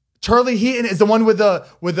Heaton. Charlie Heaton is the one with the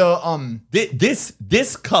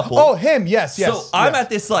This couple. Oh, him. Yes. So I'm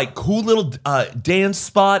at this like cool little dance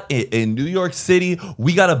spot in New York City.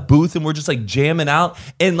 We got a booth and we're just like jamming out.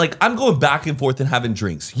 And like I'm going back and forth and having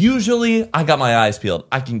drinks. Usually I got my eyes peeled.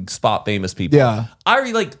 I can spot famous people. Yeah. I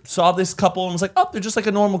already like saw this couple and was like, oh, they're just like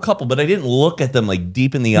a normal couple. But I didn't look at them like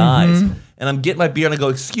deep in the eyes. And I'm getting my beer and I go,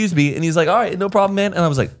 excuse me. And he's like, all right, no problem, man. And I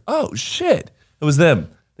was like, oh shit. It was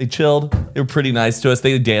them. They chilled. They were pretty nice to us.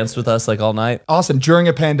 They danced with us like all night. Awesome. During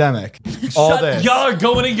a pandemic. All day. Y'all are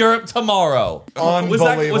going to Europe tomorrow. Was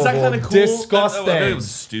that kind of cool? Disgusting. It was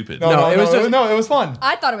stupid. No, it was just- it was fun.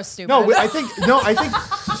 I thought it was stupid. No, I think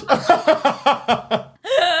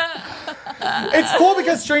it's cool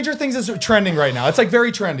because Stranger Things is trending right now. It's like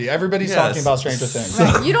very trendy. Everybody's Yes. talking about Stranger Things.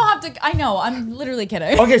 Right, you don't have to. I know. I'm literally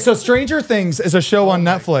kidding. Okay, so Stranger Things is a show on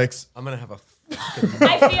Netflix. I'm gonna have a.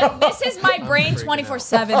 I feel this is my brain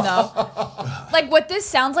 24/7 though. Like what this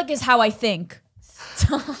sounds like is how I think.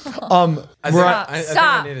 I think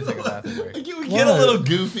I need to take a bathroom break. Can we get a little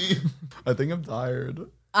goofy? I think I'm tired.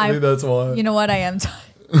 I think that's why. You know what? I am tired.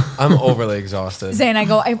 I'm overly exhausted. Zane, I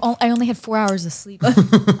only had 4 hours of sleep.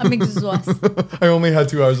 I'm exhausted. I only had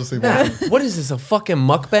 2 hours of sleep. What is this? A fucking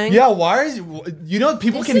mukbang? Yeah, why you know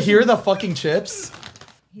people can hear the fucking chips?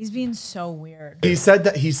 He's being so weird. He said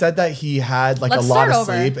that he had like Let's a lot of start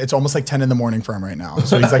over. sleep. It's almost like 10 in the morning for him right now.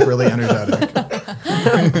 So he's like really energetic.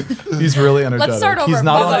 He's really energetic. Let's start over. He's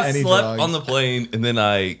not on I any slept drugs. on the plane, and then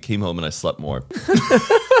I came home and I slept more.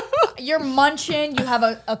 You're munching. You have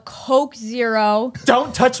a Coke Zero.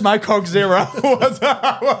 Don't touch my Coke Zero.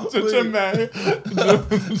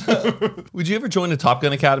 Would you ever join the Top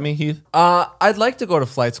Gun Academy, Heath? I'd like to go to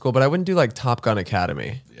flight school, but I wouldn't do like Top Gun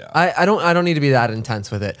Academy. Yeah. I don't need to be that intense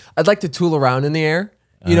with it. I'd like to tool around in the air,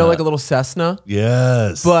 like a little Cessna.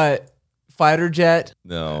 Yes. But fighter jet,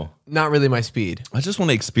 no, not really my speed. I just want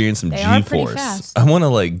to experience some They are pretty G-force. fast. I want to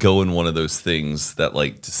like go in one of those things that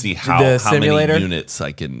like to see how many simulator? units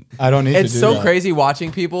I can. I don't need It's to do so that. crazy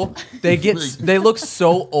watching people. They look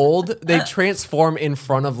so old. They transform in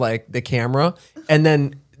front of like the camera, and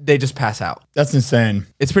then they just pass out. That's insane.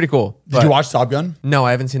 It's pretty cool. Did you watch Top Gun? No,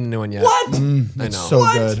 I haven't seen the new one yet. What? I know. It's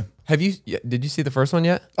so good. Have you? Did you see the first one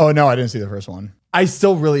yet? Oh no, I didn't see the first one. I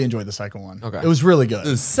still really enjoyed the second one. Okay. It was really good.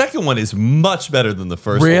 The second one is much better than the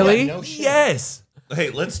first one. Really? No shit. Yes. Hey,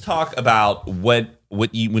 let's talk about what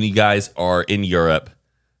you when you guys are in Europe.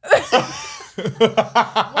 We're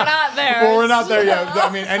not there. Well, we're not there yet.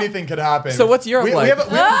 I mean, anything could happen. So what's Europe like?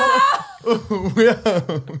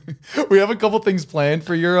 We have a couple things planned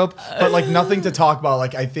for Europe, but like nothing to talk about.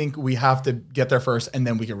 Like I think we have to get there first, and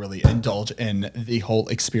then we can really indulge in the whole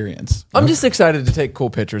experience. I'm just excited to take cool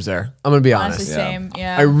pictures there. I'm gonna be honest. Honestly, same.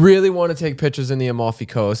 Yeah. I really want to take pictures in the Amalfi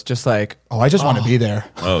Coast, just like I just want to be there.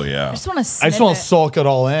 Oh yeah. I just want to. I just want to soak it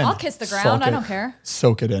all in. I'll kiss the ground. Soak I it. don't care.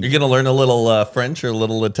 Soak it in. You're gonna learn a little French or a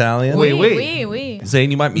little Italian. Oui.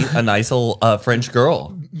 Zane, you might meet a nice little French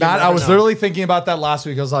girl. Matt, I was literally thinking about that last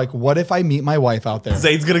week. I was like, what if I meet my wife out there?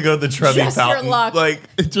 Zane's gonna go to the Trevi Just your fountain, luck. like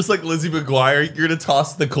just like Lizzie McGuire. You're gonna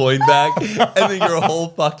toss the coin back, and then your whole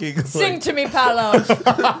fucking Sing like, to me, Paolo.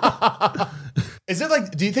 Is it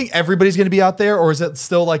like, do you think everybody's going to be out there, or is it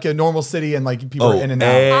still like a normal city and like people are in and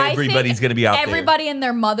out? Everybody's gonna be out there. Everybody and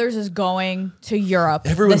their mothers is going to Europe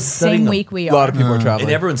Everyone's the same studying week we a lot are. of people are traveling.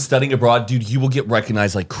 And everyone's studying abroad, dude. You will get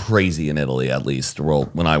recognized like crazy in Italy, at least. Well,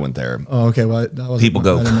 when I went there, Oh, okay. Well, that was people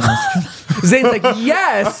go. Zane's like,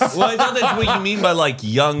 yes. Well, I know that's what you mean by like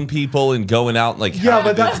young people and going out and like Yeah,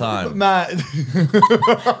 having but a good time. Matt.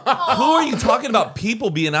 Who are you talking about? People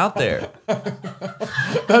being out there.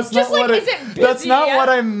 That's Just not like, what is it busy That's not yet? what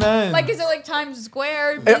I meant. Like, is it like Times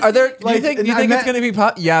Square? Are there? Do you Like, think I it's meant- gonna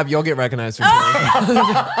be? Yeah, you'll get recognized for sure.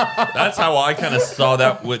 That's how I kind of saw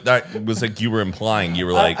that. What that was like, you were implying. You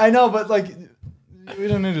were like, I know, but like, we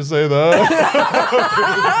don't need to say that.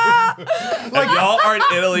 like y'all are in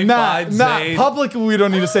Italy, fine, Zane. Publicly, we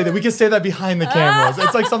don't need to say that. We can say that behind the cameras.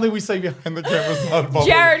 It's like something we say behind the cameras, not public.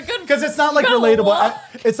 Jared, good. Because it's not like Go relatable. what?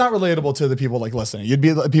 It's not relatable to the people like listening.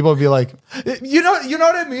 People would be like, you know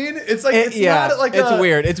what I mean? It's like it's not like it's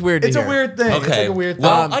weird. It's weird. It's to a hear. weird thing. It's Okay. like a weird thing.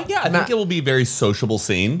 Well, I think it will be a very sociable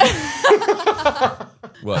scene.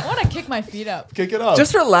 What? I want to kick my feet up. Kick it up.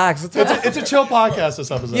 Just relax. it's a chill podcast.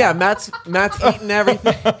 This episode. Yeah, Matt's eating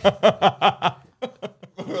everything.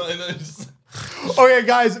 Okay,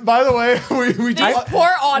 guys. By the way, we do These poor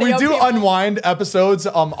audio we do people. unwind episodes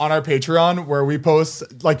on our Patreon where we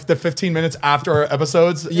post like the 15 minutes after our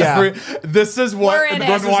episodes. Yeah. This is what We're in an it.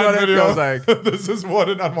 unwind This is what it video. feels like. This is what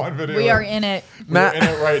an unwind video. We is. are in it. We're in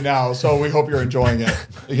it right now, so we hope you're enjoying it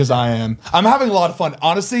because I am. I'm having a lot of fun.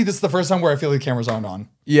 Honestly, this is the first time where I feel the cameras aren't on.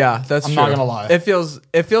 Yeah, that's I'm true. not gonna lie. It feels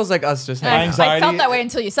like us just I hanging out. Anxiety- felt that way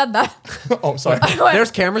until you said that. Oh, sorry.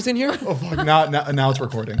 There's cameras in here. Oh, fuck. Now it's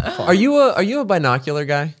recording. Fuck. Are you a binocular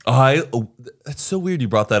guy? That's so weird you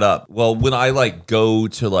brought that up. Well, when I like go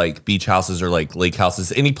to like beach houses or like lake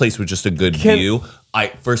houses, any place with just a good view,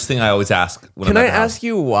 first thing I always ask when Can I'm I at the house, ask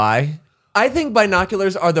you why? I think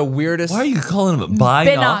binoculars are the weirdest. why are you calling them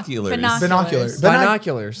binoculars? Binoculars.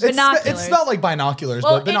 Binoculars. It's spelled like binoculars,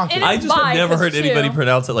 Well, but binoculars. I just have never heard anybody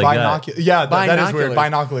pronounce it like that. Yeah, that is weird.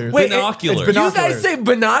 Binoculars. Binoculars. Wait, Binoculars. It's You binoculars. guys say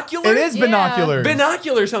binoculars? It is Yeah. binoculars.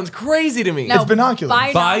 Binocular sounds crazy to me. No, It's binoculars.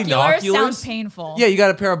 Binoculars Binoculars? sounds painful. Yeah, you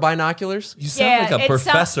got a pair of binoculars? You sound Yeah, like it a sounds-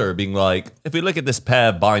 professor being like, if we look at this pair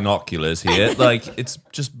of binoculars here, like it's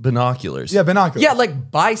just binoculars. Yeah, binoculars. Yeah, like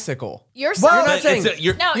bicycle. Yours Well, sounds You're not saying.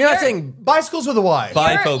 you're You're not saying bicycles with a Y.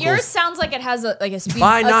 bifocals. yours sounds like it has a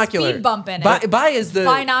binocular. speed bump in it. Bi is the.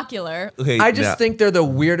 Binocular. Okay, I just now- think they're the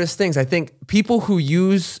weirdest things. I think people who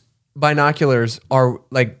use binoculars are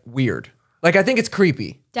like weird. Like, I think it's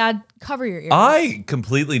creepy. Dad, cover your ears. I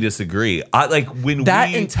completely disagree. I like when That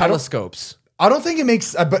we and telescopes. I don't think it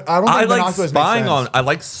makes. But I don't think I like binoculars spying make sense. on. I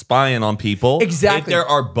like spying on people. Exactly. If there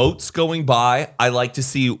are boats going by, I like to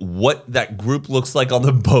see what that group looks like on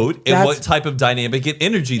the boat and what type of dynamic and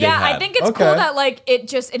energy they have. I think it's cool that like it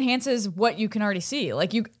just enhances what you can already see.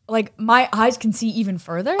 Like my eyes can see even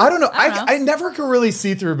further. I don't know. I never could really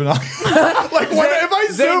see through binoculars. Like if I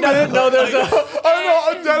zoom in, no, there's I don't know.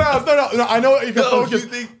 I'm dead ass. No, I know you can focus,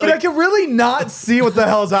 but I can really not see what the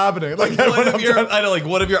hell's happening. Like I know, like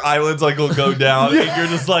one of your eyelids like will go down, and you're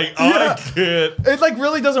just like, I can't. It like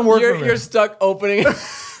really doesn't work. For me. You're stuck opening,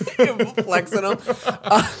 flexing them.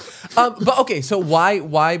 But okay, so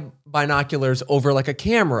why binoculars over like a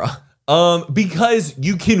camera? Because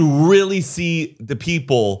you can really see the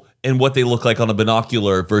people and what they look like on a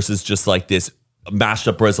binocular versus just like this mashed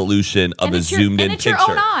up resolution of a zoomed in picture. Your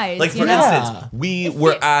own eyes, like for instance, we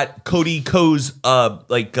were at Cody Coe's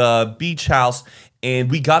beach house,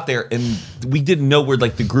 and we got there and we didn't know where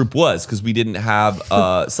like the group was because we didn't have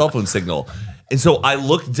cell phone signal. And so I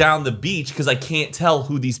looked down the beach because I can't tell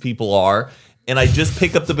who these people are. And I just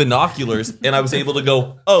pick up the binoculars and I was able to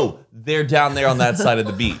go, oh, they're down there on that side of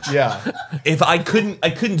the beach. Yeah. If I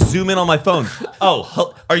couldn't zoom in on my phone.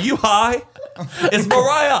 Oh, are you high? Is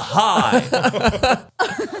Mariah high?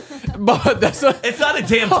 But it's not a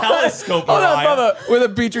damn telescope, Mariah. With a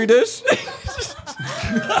petri dish.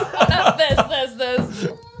 this.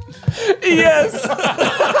 Yes.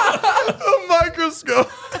 A microscope.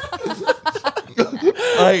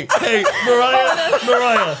 Hey,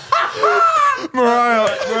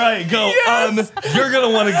 Mariah, go. Yes. You're gonna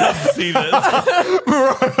want to come see this.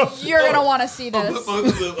 You're gonna want to see this.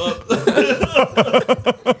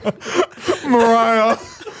 Mariah.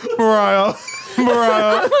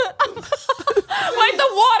 Like the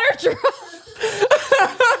water drop.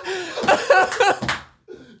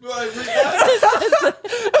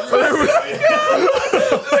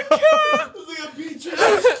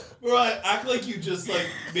 Right, act like you just like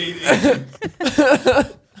made it.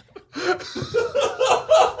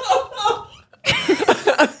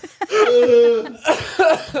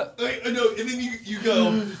 No, and then you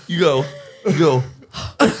go.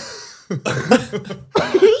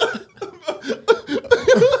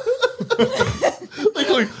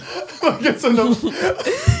 like it's enough.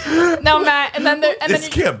 No, Matt, and then this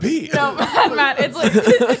can't be. No, Matt, it's like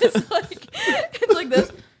this.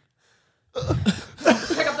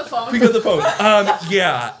 Pick up the phone.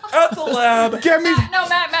 Yeah, at the lab. Get me. No,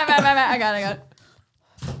 Matt, I got it.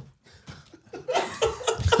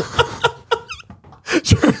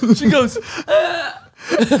 She goes.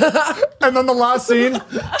 And then the last scene,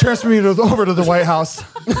 transfer me over to the White House.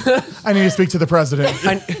 I need to speak to the president.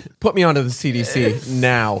 Put me onto the CDC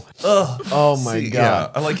now. Oh my God.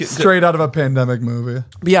 Yeah, I like it. Straight out of a pandemic movie.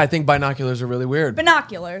 But yeah, I think binoculars are really weird.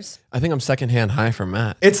 Binoculars. I think I'm secondhand high from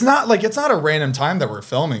Matt. It's not a random time that we're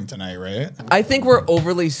filming tonight, right? I think we're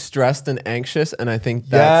overly stressed and anxious, and I think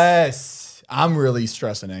that's... Yes. I'm really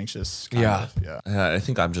stressed and anxious. Yeah. I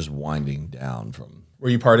think I'm just winding down from. Were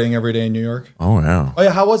you partying every day in New York? Oh, yeah. Oh, yeah.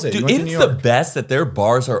 How was it? Dude, it's the best that their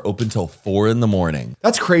bars are open till 4 a.m.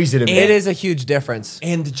 That's crazy to me. It is a huge difference.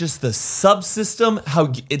 And just the subsystem,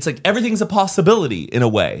 how it's like everything's a possibility in a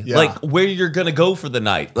way. Yeah. Like where you're going to go for the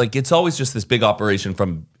night. Like it's always just this big operation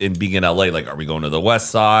from being in LA. Like, are we going to the West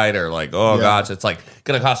Side? Or like, gosh, it's like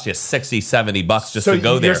going to cost you $60-$70 just to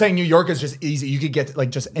go there. You're saying New York is just easy. You could get like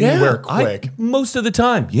just anywhere quick. Most of the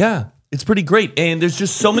time, yeah. It's pretty great. And there's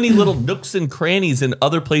just so many little nooks and crannies and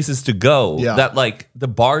other places to go that like the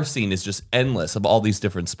bar scene is just endless of all these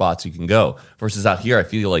different spots you can go. Versus out here, I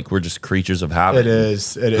feel like we're just creatures of habit. It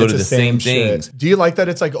is. Go to the same things. Do you like that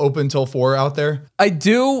it's like open till 4 out there? I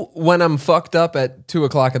do when I'm fucked up at 2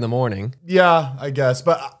 o'clock in the morning. Yeah, I guess.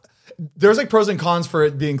 But there's like pros and cons for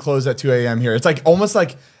it being closed at 2 a.m. here. It's like almost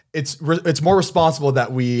like it's more responsible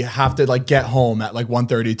that we have to like get home at like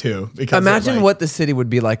 1:32. Because imagine what the city would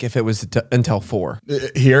be like if it was until 4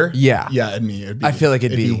 here. Yeah, it'd be. I feel like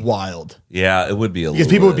it'd be wild. Yeah, it would be because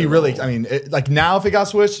people would be really. I mean, like now if it got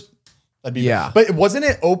switched, that'd be. Yeah, but wasn't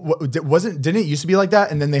it? Didn't it used to be like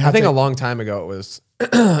that? And then they had. I think a long time ago it was.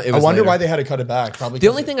 I wonder why they had to cut it back. Probably the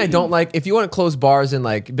only thing I don't like, if you want to close bars and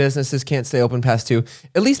like businesses can't stay open past 2,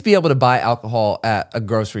 at least be able to buy alcohol at a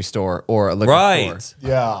grocery store or a liquor store.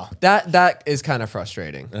 Yeah. That is kind of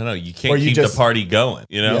frustrating. I don't know. You can't keep the party going,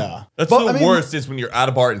 you know? Yeah. That's the worst is when you're at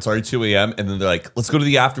a bar and it's already 2 a.m. and then they're like, let's go to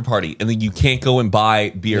the after party. And then you can't go and buy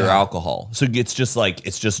beer or alcohol. So it's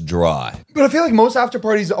just dry. But I feel like most after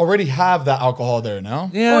parties already have that alcohol there now.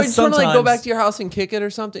 Yeah, or you just want to like go back to your house and kick it or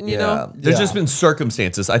something, you know? There's just been circumstances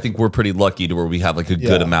circumstances, I think we're pretty lucky to where we have like a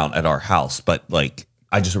good amount at our house. But like,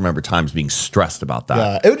 I just remember times being stressed about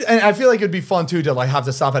that. Yeah, and I feel like it'd be fun too to like have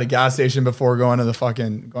to stop at a gas station before going back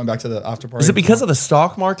to the after party. Is it because of the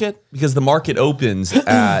stock market? Because the market opens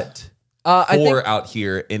at 4 out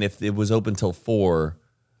here, and if it was open till 4,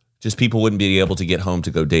 just people wouldn't be able to get home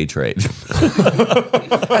to go day trade.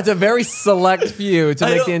 That's a very select few to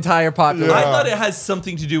make the entire population. I thought it has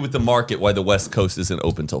something to do with the market why the West Coast isn't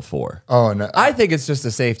open till 4. Oh no, I think it's just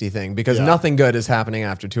a safety thing because nothing good is happening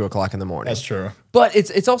after 2 o'clock in the morning. That's true. But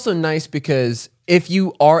it's also nice because if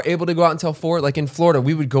you are able to go out until 4, like in Florida,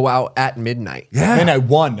 we would go out at midnight. Yeah, midnight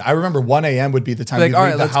 1. I remember 1 a.m. would be the time. Like, we'd all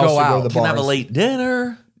leave right, the let's house go to out. go to the Can bars. have a late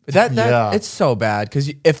dinner. That it's so bad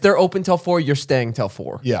because if they're open till 4, you're staying till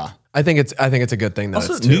 4. Yeah. I think it's a good thing that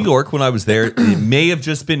Also, it's New 2. York, when I was there, it may have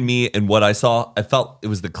just been me and what I saw. I felt it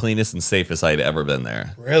was the cleanest and safest I'd ever been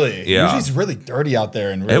there. Really? Yeah. Usually it's really dirty out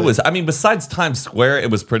there. And really, It was, I mean, besides Times Square, it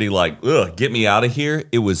was pretty like, ugh, get me out of here.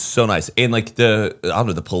 It was so nice. And like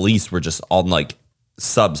the police were just on like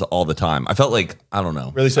subs all the time. I felt like, I don't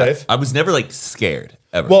know. Really safe? I was never like scared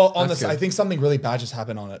ever. Well, on this, I think something really bad just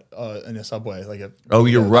happened on it in a subway. Like, oh,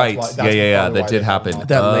 you're right. That's Yeah. probably That why did they happen. happened.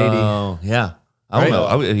 That lady. Oh, yeah. I don't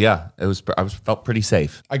know. I felt pretty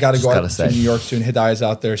safe. I got to Just go gotta out say. to New York soon. Hidaya's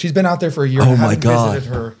out there. She's been out there for a year. Oh and I my haven't God.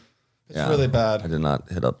 visited her. It's Yeah. really bad. I did not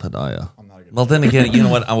hit up Hidayah. Well, then again, you know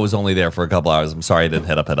what? I was only there for a couple hours. I'm sorry I didn't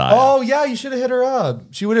hit up Hidayah. Oh yeah, you should have hit her up.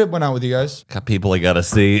 She would have went out with you guys. Got people I gotta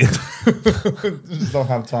see. Just don't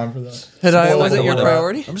have time for that. Hidayah wasn't I'm your going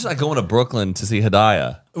priority? I'm just not going to Brooklyn to see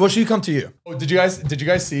Hidayah. Well, she come to you. Oh, did you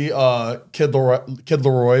guys see Kid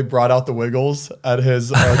Leroy brought out the Wiggles at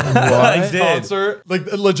his I did. concert? Like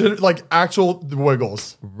legit, like actual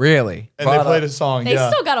Wiggles. Really? And they played a song. They yeah.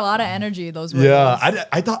 still got a lot of energy, those Yeah, Wiggles.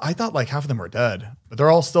 I thought like half of them were dead, but they're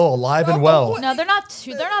all still alive and well. No, they're not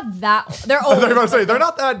that. They're old. They're about to say they're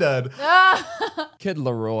not that dead. Kid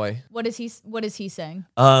Leroy. What is he saying?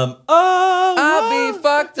 I'll be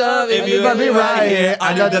fucked up if you let me right here.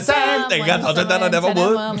 I know the same thing. I told you that I never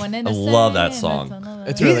would. I love that song.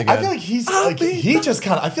 It's really good. I feel like he's like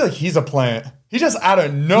I feel like he's a plant. He just out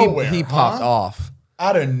of nowhere. He popped off.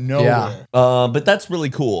 Out of nowhere. But that's really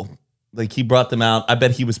cool. Like he brought them out. I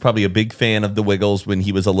bet he was probably a big fan of the Wiggles when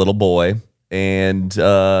he was a little boy. And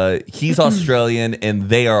he's Australian and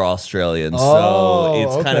they are Australian. So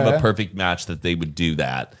it's kind of a perfect match that they would do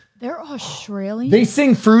that. They're Australian. They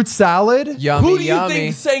sing fruit salad. Yummy, Who do you yummy.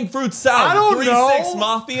 think sang Fruit Salad? I don't know. 3-6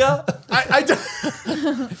 Mafia?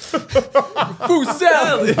 Fruit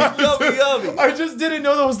salad. Yummy. I just didn't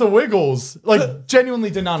know that was the Wiggles. Like genuinely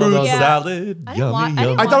did not know that was Fruit the salad. I didn't wa- I Yummy, didn't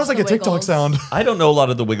yummy. I thought it was like a Watch the TikTok Wiggles. sound. I don't know a lot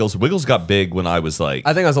of the Wiggles. Wiggles got big when I was like,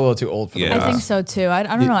 I think I was a little too old for Yeah. that. I think so too. I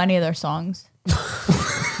don't know any of their songs.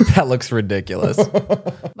 That looks ridiculous.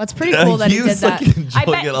 That's pretty cool that he He did was, that. like, I enjoying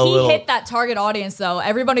bet it a he little. hit that target audience though.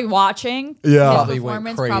 Everybody watching Yeah. his Probably went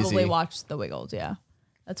performance crazy. probably watched the Wiggles. Yeah,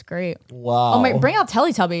 that's great. Wow. Oh my! Bring out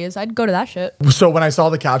Teletubbies. I'd go to that shit. So when I saw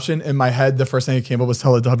the caption in my head, the first thing that came up was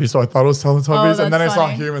Teletubbies. So I thought it was Teletubbies, and then I saw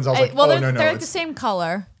humans. I was like, well, oh they're, no, they're like it's- the same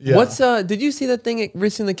color. yeah. What's did you see that thing that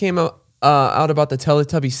recently came out about the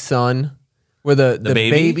Teletubby son? Where the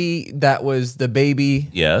baby that was the baby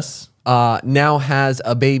yes. now has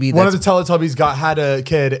a baby one of that's the Teletubbies had a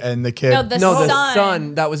kid, and the kid. No, the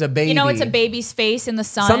son that was a baby. You know, it's a baby's face in the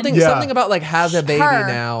sun. Something about like has a baby Her,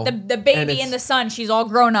 now. The and baby it's- in the sun. She's all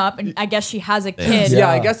grown up, and I guess she has a kid. Yeah,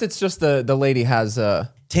 I guess it's just the lady has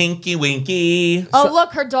Tinky Winky. Oh,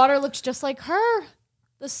 look, her daughter looks just like her.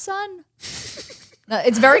 The son. No,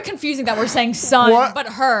 it's very confusing that we're saying son, What? but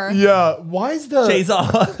her. Yeah. Why is the? She's on.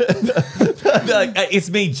 It's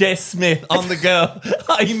me, Jess Smith, on the go.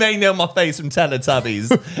 You may know my face from Teletubbies.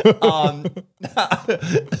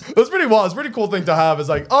 That's pretty wild. It's a pretty cool thing to have. It's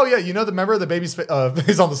like, oh yeah, you know the member of the baby's face on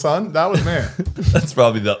the sun? That was me. That's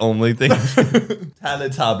probably the only thing.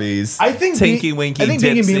 Teletubbies. I think Tinky Winky. I think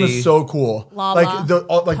Dinky Dipsy. meme is so cool. Lala.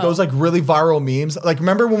 Like those like really viral memes. Like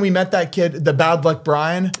remember when we met that kid, the Bad Luck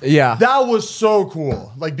Brian? Yeah. That was so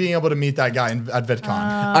cool. Like being able to meet that guy at VidCon.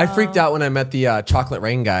 I freaked out when I met the chocolate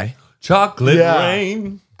rain guy. Chocolate Yeah.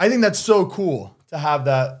 Rain. I think that's so cool to have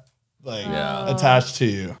that attached to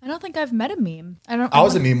you. I don't think I've met a meme. I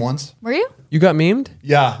was a meme once. Were you? You got memed?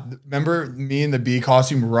 Yeah. Remember me in the bee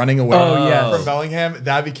costume running away from Bellingham?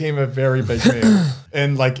 That became a very big meme.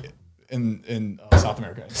 And like in South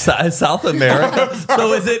America. South America.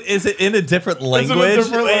 So is it in a different language?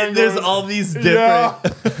 different And there's language. all these different. Yeah.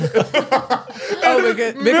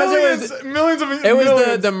 Because millions of it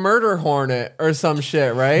was the murder hornet or some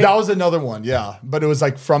shit, right? That was another one, yeah. But it was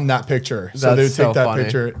like from that picture. So they would That's take so that funny.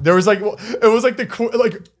 picture. There was like it was like the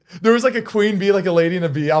There was like a queen bee, like a lady in a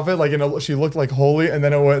bee outfit, like she looked like holy, and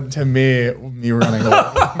then it went to me running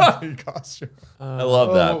away in bee costume. I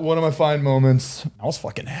love that. One of my fine moments. I was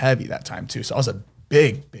fucking heavy that time too, so I was a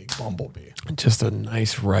big bumblebee. Just a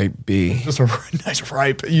nice ripe bee. Just a nice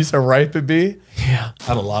ripe. You said ripe bee? Yeah. I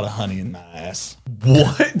had a lot of honey in my ass.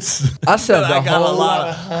 What? I said I got a lot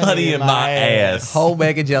of honey in my ass. Whole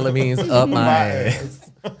bag of jelly beans up my ass.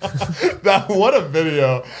 What a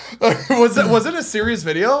video. Was it a serious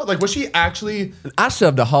video? Like, was she actually... I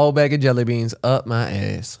shoved a whole bag of jelly beans up my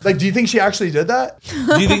ass. Like, do you think she actually did that?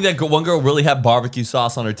 Do you think that one girl really had barbecue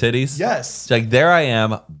sauce on her titties? Yes. She's like, there I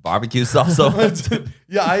am, barbecue sauce on my titties.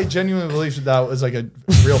 Yeah, I genuinely believe that was like a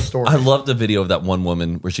real story. I love the video of that one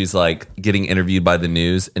woman where she's like getting interviewed by the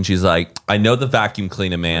news, and she's like, I know the vacuum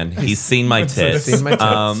cleaner man. He's seen my tits. Seen my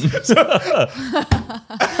tits. Just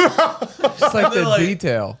like the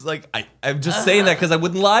detail. It's like, I'm just saying that because I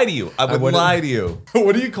wouldn't lie to you. I wouldn't lie to you.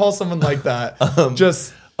 What do you call someone like that?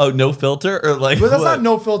 Oh, no filter? Or like, but that's not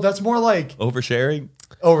no filter. That's more like oversharing?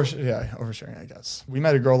 Oversharing, I guess. We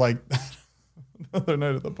met a girl like that the other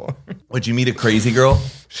night at the bar. Would you meet a crazy girl?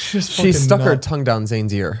 She stuck her tongue down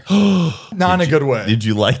Zane's ear. Not in a good way. Did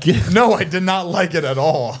you like it? No, I did not like it at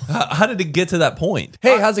all. How did it get to that point?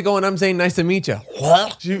 Hey, how's it going? I'm Zane. Nice to meet you.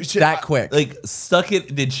 What? That quick. Like, stuck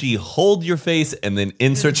it. Did she hold your face and then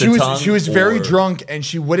insert the tongue? She was very drunk, and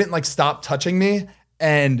she wouldn't like stop touching me,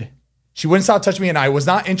 and she wouldn't stop touching me, and I was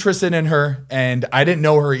not interested in her, and I didn't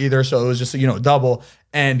know her either, so it was just, double.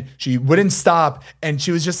 And she wouldn't stop, and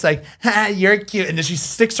she was just like, ha, you're cute. And then she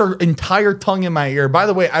sticks her entire tongue in my ear. By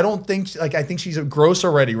the way, I think she's gross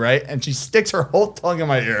already, right? And she sticks her whole tongue in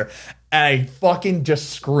my ear, and I fucking just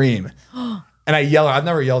scream. And I yell. I've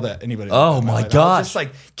never yelled at anybody. Oh my God. I was just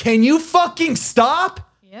like, can you fucking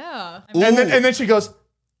stop? Yeah. And then she goes,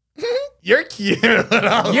 you're cute. You're cute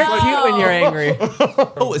when you're angry.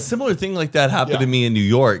 Oh, a similar thing like that happened to me in New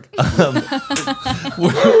York.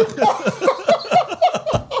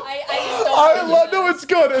 I love. No, it's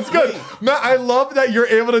good. It's good, Matt. I love that you're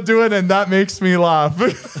able to do it, and that makes me laugh.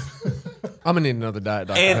 I'm gonna need another Diet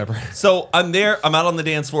Dr. Pepper. So I'm there. I'm out on the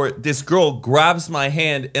dance floor. This girl grabs my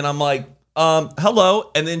hand, and I'm like,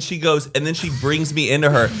 hello. And then she goes, and then she brings me into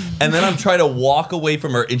her. And then I'm trying to walk away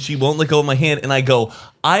from her, and she won't let go of my hand. And I go,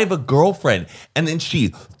 I have a girlfriend. And then she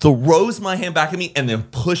throws my hand back at me and then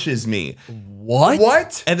pushes me.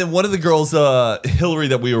 What? And then one of the girls, Hillary,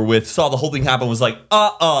 that we were with, saw the whole thing happen, was like,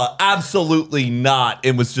 absolutely not.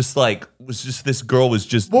 And was just this girl was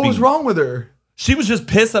just. What was wrong with her? She was just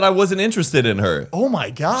pissed that I wasn't interested in her. Oh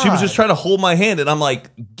my God. She was just trying to hold my hand, and I'm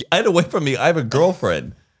like, get away from me. I have a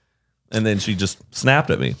girlfriend. And then she just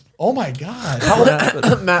snapped at me. Oh my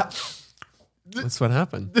God. Matt. That's what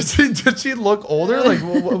happened. Did she look older? Like,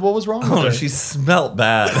 what was wrong with her? She smelled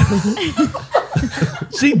bad.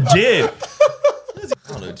 She did.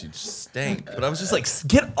 I don't know, dude, stank. But I was just like,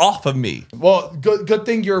 get off of me. Well, good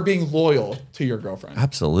thing you're being loyal to your girlfriend.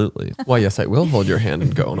 Absolutely. Well, yes, I will hold your hand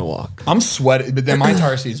and go on a walk. I'm sweating, but then my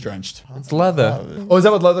entire seat's drenched. It's leather. Oh, is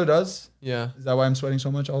that what leather does? Yeah. Is that why I'm sweating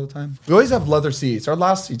so much all the time? We always have leather seats. Our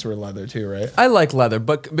last seats were leather too, right? I like leather,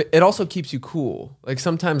 but it also keeps you cool. Like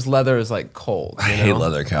sometimes leather is like cold. I hate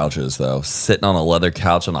leather couches though. Sitting on a leather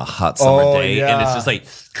couch on a hot summer day, and it's just like,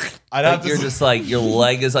 you're just like your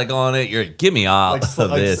leg is like on it. You're give me off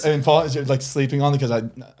of this, and like sleeping on it because I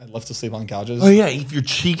love to sleep on couches. Oh yeah, if your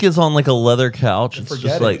cheek is on like a leather couch, it's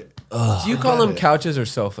just like. Do you call them couches or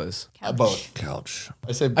sofas? Both. Couch.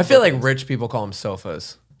 I feel like rich people call them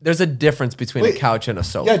sofas. There's a difference between a couch and a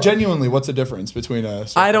sofa. Yeah, genuinely, what's the difference between a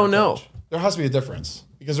sofa I don't and a know. couch? There has to be a difference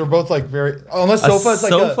because they're both like very. Unless sofa is like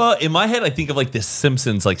sofa. In my head, I think of like the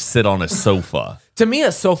Simpsons, like sit on a sofa. To me,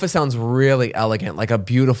 a sofa sounds really elegant, like a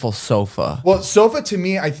beautiful sofa. Well, sofa to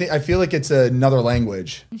me, I feel like it's another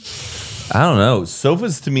language. I don't know.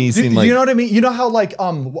 Sofas to me seem like. You know what I mean? You know how like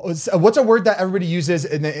what's a word that everybody uses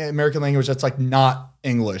in the American language that's like not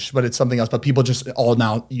English, but it's something else, but people just all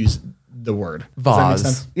now use the word. Vase. Does that make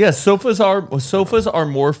sense? Yeah, sofas are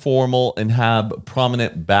more formal and have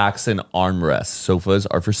prominent backs and armrests. Sofas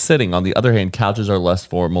are for sitting. On the other hand, couches are less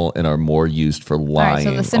formal and are more used for lying. All right,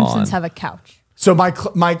 so the Simpsons on. have a couch. So my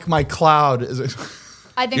cloud is.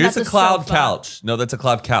 I think Here's that's a cloud sofa. couch. No, that's a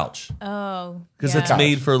cloud couch. Oh, Because yeah. it's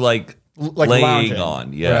made for like laying lounging.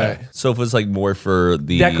 on. Yeah. Right. Sofa's like more for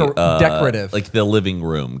the decorative. like the living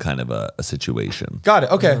room kind of a situation. Got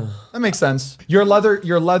it. Okay, that makes sense. Your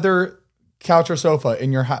leather couch or sofa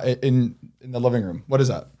in your in the living room. What is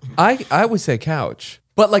that? I would say couch.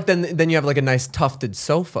 But like then you have like a nice tufted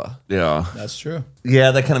sofa. Yeah. That's true.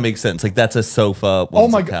 Yeah, that kind of makes sense. Like that's a sofa. Oh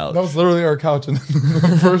one's my a god, couch. that was literally our couch in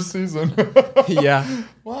the first season. Yeah.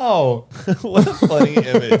 Wow. What a funny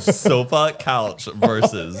image. Sofa, couch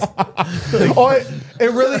versus.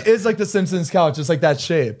 It really is like the Simpsons couch. It's like that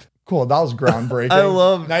shape. Cool. That was groundbreaking. I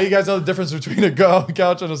love. Now you guys know the difference between a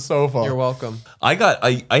couch and a sofa. You're welcome. I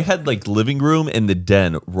had like living room and the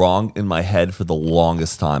den wrong in my head for the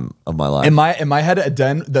longest time of my life. In my head,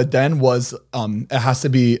 the den was it has to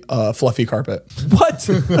be a fluffy carpet. What?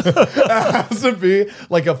 It has to be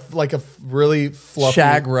like a really fluffy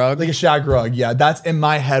Shag rug. like a shag rug. Yeah, that's in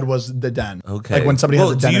my head was the den. Okay. like when somebody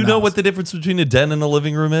has a den. Do you in know the what house. the difference between a den and a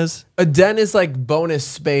living room is? A den is like bonus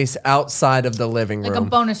space outside of the living room. Like a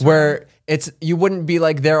bonus room. Where you wouldn't be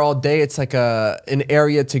like there all day. It's like an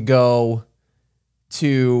area to go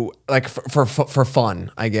to like for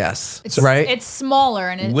fun, I guess. Right? It's smaller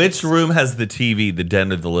and Which room has the TV, the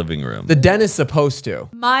den or the living room? The den is supposed to.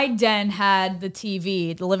 my den had the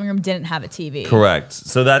TV. The living room didn't have a TV. Correct.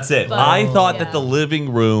 So that's it. But- I thought yeah. that the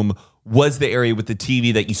living room was the area with the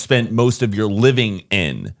TV that you spent most of your living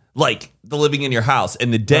in. Like the living in your house.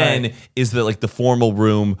 And the den is the formal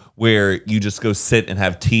room where you just go sit and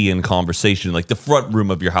have tea and conversation, like the front room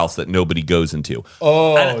of your house that nobody goes into.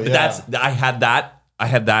 Oh, and yeah. I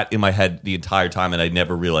had that in my head the entire time, and I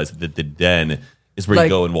never realized that the den is where you Like-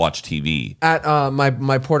 go and watch TV. At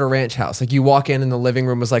my Porter Ranch house, like you walk in and the living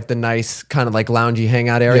room was like the nice kind of like loungy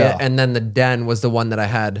hangout area, Yeah. and then the den was the one that I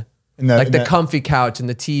had. In Like the in comfy couch and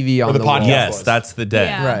the TV on the the wall. podcast. Yes, was. that's the den.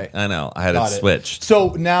 Yeah. Right. I know. I had Got it it. switched.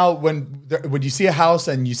 So now when you see a house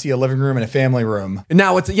and you see a living room and a family room,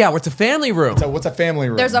 Now it's a family room. so what's a family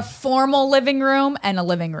room? There's a formal living room and a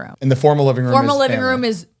living room. and the formal living room. Formal is living family. room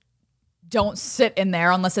is don't sit in there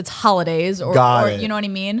unless it's holidays or Got it. you know what I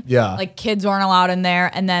mean? Yeah. Like kids aren't allowed in there,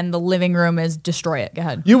 and then the living room is destroy it. Go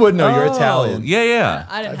ahead. You would know. You're Italian. Yeah, yeah.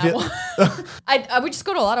 I didn't have one. I would just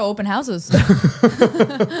go to a lot of open houses.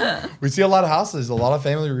 We see a lot of houses, a lot of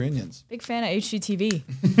family reunions. Big fan of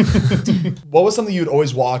HGTV. What was something you'd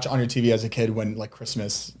always watch on your TV as a kid when like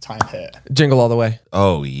Christmas time hit? Jingle all the way.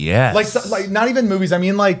 Oh, yes. Like not even movies. I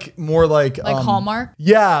mean like more like Hallmark?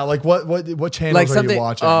 Yeah, like what channels Like are something. you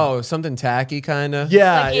watching? Oh, something tacky kind of.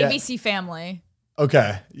 yeah, Like yeah. ABC Family.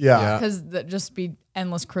 Okay, yeah. Because that just be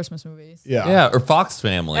endless Christmas movies. Yeah. Yeah, or Fox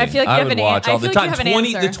Family. I feel like you have would an watch I all the feel like time. you have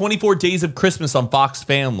an answer. The 24 Days of Christmas on Fox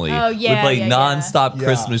Family. Oh, yeah, would play yeah, nonstop yeah.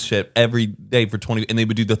 Christmas shit every day for 20, and they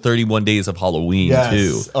would do the 31 days of Halloween Yes.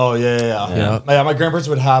 too. Oh yeah. My grandparents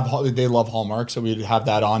would have. They love Hallmark, so we'd have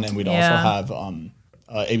that on, and we'd also Yeah. have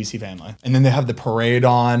ABC Family, and then they have the parade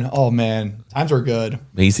on. Oh man, times were good.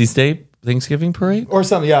 Macy's Day Thanksgiving Parade. Or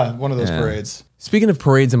something, yeah, one of those parades. Speaking of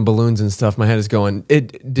parades and balloons and stuff, my head is going.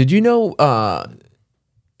 Did you know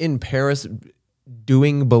in Paris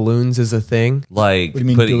doing balloons is a thing? Like What do you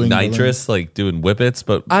mean putting doing nitrous, like doing whippets,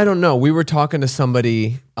 but I don't know. We were talking to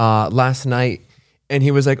somebody last night, and he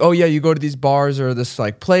was like, "Oh yeah, you go to these bars or this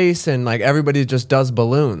like place, and like everybody just does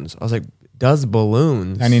balloons." I was like, "Does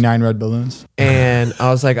balloons?" 99 red balloons. And I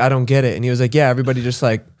was like, "I don't get it." And he was like, "Yeah, everybody just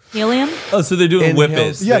like." Helium? oh, so they're doing Inhales.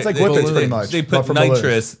 whippets. Yeah, it's like whippets they, pretty much, They but put for balloons.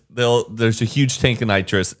 nitrous. There's a huge tank of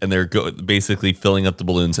nitrous, and they're basically filling up the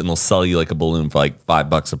balloons, and they'll sell you like a balloon for like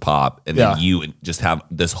 $5 a pop, and Yeah. then you just have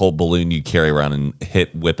this whole balloon you carry around and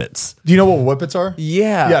hit whippets. Do you know what whippets are?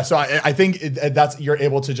 Yeah. Yeah, so I think that's you're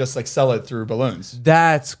able to just like sell it through balloons.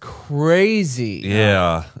 That's crazy.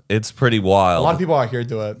 Yeah, it's pretty wild. A lot of people out here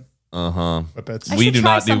do it. Whippets. I We should do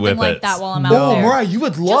try not do something like whippets. that while I'm out Oh, there. Mariah, you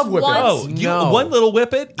would love Just whippets. once. Oh, one little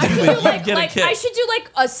whippet? I should do like, get a like kick. I should do like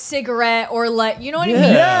a cigarette or like you know what I mean?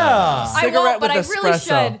 Yeah. I Cigarette won't, but with I really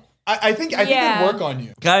espresso. should. I think Yeah. it'd work on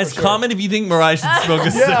you. Guys, comment if you think Mariah should smoke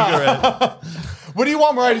a cigarette. What do you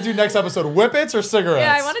want Mariah to do next episode? Whippets or cigarettes?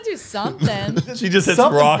 Yeah, I want to do something. She just hits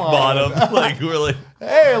Something rock fun. bottom. Like we're like,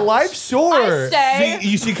 Hey, life's I short. stay.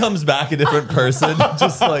 she comes back a different person.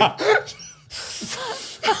 Just like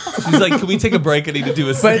she's like, can we take a break? I need to do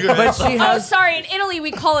a cigarette. But she Oh, has. sorry. In Italy,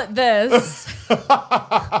 we call it this.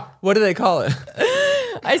 What do they call it?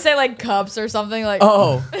 I say like cups or something like.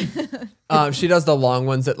 Oh. She does the long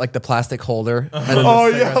ones at like the plastic holder. And then the Oh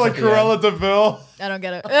yeah, cigarettes like at the end. Cruella DeVille. I don't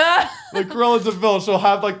get it. Like Cruella DeVille, she'll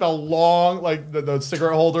have like the long, like the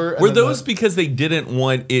cigarette holder. and Were then those because they didn't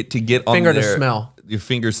want it to get on Finger to their smell. your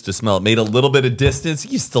fingers to smell. It made a little bit of distance.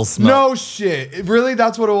 You still smell. No shit. Really?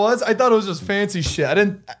 That's what it was? I thought it was just fancy shit. I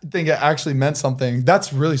didn't think it actually meant something.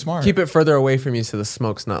 That's really smart. Keep it further away from you so the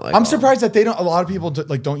smoke's not like. I'm surprised that a lot of people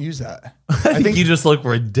don't use that. I think you just look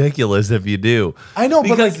ridiculous if you do. I know,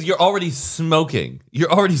 because but you're already smoking.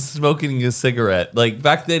 You're already smoking a cigarette. Like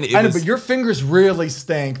back then, I know, but your fingers really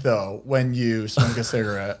stank though when you smoke a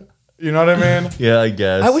cigarette. You know what I mean? Yeah, I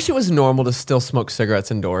guess. I wish it was normal to still smoke cigarettes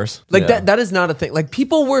indoors. Like that is not a thing. Like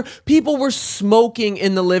people were smoking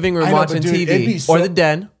in the living room watching TV or the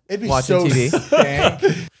den watching TV.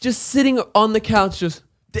 Stank. Just sitting on the couch, just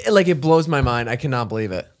like it blows my mind. I cannot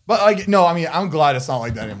believe it. But like, no, I mean, I'm glad it's not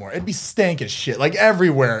like that anymore. It'd be stank as shit, like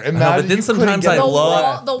everywhere. Imagine, but then sometimes I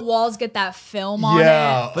love the walls get that film on it.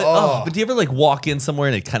 But do you ever like walk in somewhere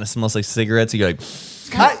and it kind of smells like cigarettes? You're like,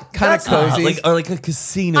 kind of cozy, or like a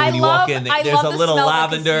casino when you walk in. There's a little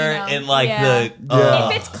lavender and like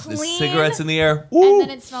if it's the clean, cigarettes in the air, and then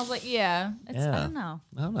it smells like I don't know.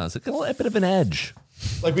 It's like a little bit of an edge.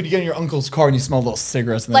 Like when you get in your uncle's car and you smell little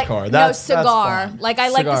cigarettes in the car. That's cigar. That's like I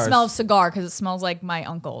like the smell of cigar because it smells like my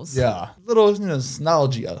uncle's. Yeah, little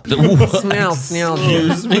nostalgia. Smell.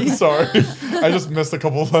 Excuse me. Sorry, I just missed a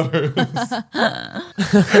couple of letters.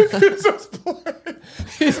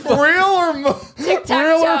 Real or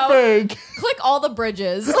fake? Click all the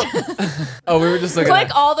bridges. Oh, we were just looking.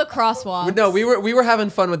 Click all the crosswalks. No, we were having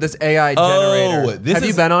fun with this AI generator. Have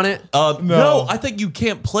you been on it? No, I think you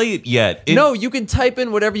can't play it yet. No, you can type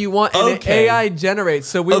in whatever you want, and it AI generates.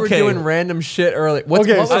 So we were doing random shit earlier. What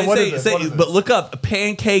is it? But look up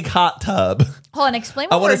pancake hot tub. Hold on, explain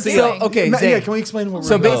what we're doing. So, okay, Zane, can we explain what we're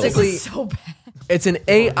doing? So basically, so bad. It's an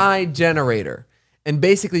AI generator. And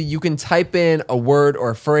basically, you can type in a word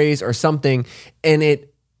or a phrase or something, and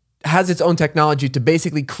it has its own technology to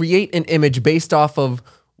basically create an image based off of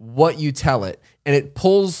what you tell it. And it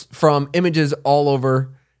pulls from images all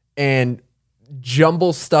over and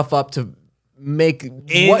jumbles stuff up to make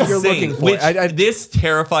what you're looking for. This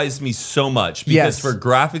terrifies me so much because for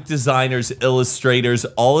graphic designers, illustrators,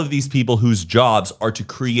 all of these people whose jobs are to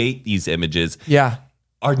create these images. Yeah.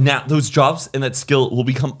 Are now those jobs and that skill will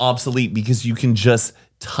become obsolete because you can just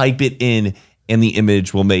type it in and the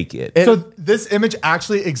image will make it. So this image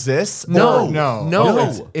actually exists?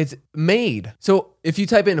 No. It's made. So if you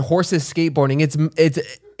type in horses skateboarding,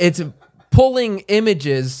 it's pulling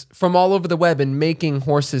images from all over the web and making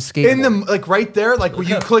horses skateboard. In the like right there, like when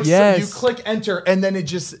you click you click enter and then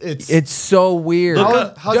it's so weird.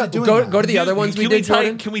 How's it doing? Go to the other ones we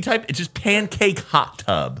did. Can we type? It's just pancake hot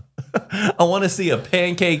tub. I want to see a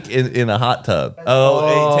pancake in a hot tub. It takes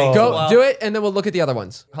a while. Do it, and then we'll look at the other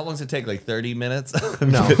ones. How long does it take? Like 30 minutes?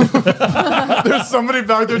 No. There's somebody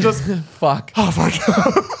back there just fuck. Oh fuck.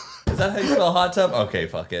 Is that how you spell hot tub? Okay,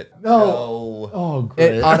 fuck it. No. Oh,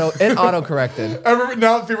 great. It auto corrected.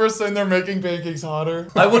 Now people are saying they're making pancakes hotter.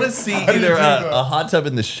 I want to see either a hot tub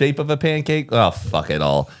in the shape of a pancake. Oh, fuck it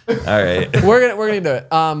all. All right. We're gonna do it.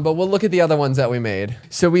 But we'll look at the other ones that we made.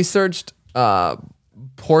 So we searched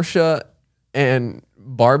Porsche and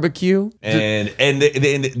barbecue, and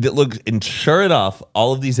look, and sure enough,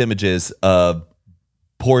 all of these images of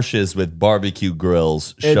Porsches with barbecue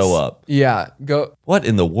grills show up. Yeah, What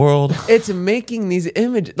in the world? It's making these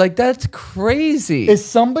images like that's crazy. Is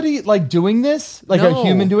somebody like doing this? Like a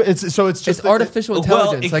human do it? It's just artificial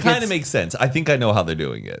intelligence. Well, it kind of makes sense. I think I know how they're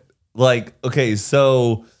doing it. Like, okay,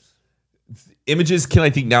 so images can,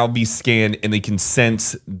 I think, now be scanned and they can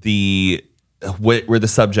sense where the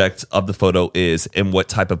subject of the photo is and what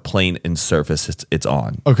type of plane and surface it's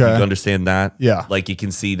on. Okay. You understand that? Yeah. Like you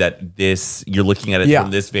can see that you're looking at it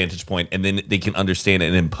from this vantage point, and then they can understand it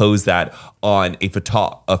and impose that on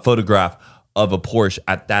a photograph of a Porsche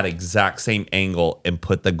at that exact same angle and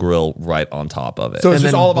put the grill right on top of it. So it's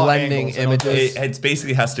just all about blending images. It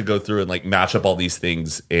basically has to go through and like match up all these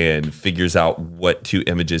things and figures out what two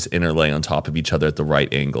images interlay on top of each other at the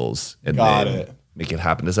right angles. And Got it. Make it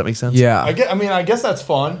happen. Does that make sense? Yeah. I guess that's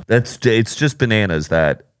fun. It's just bananas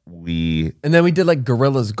that we. And then we did like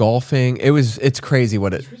gorillas golfing. It's crazy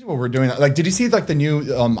what we're doing. Like, did you see like the new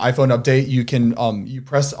iPhone update? You can you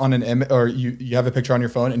press on an image, or you have a picture on your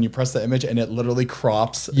phone and you press the image and it literally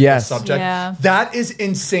crops the subject. Yeah. That is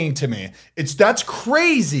insane to me. That's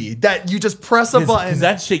crazy that you just press a button.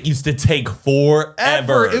 That shit used to take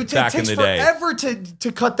forever back in the day. Forever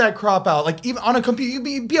to cut that crop out. Like even on a computer,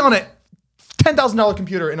 you'd be on a $10,000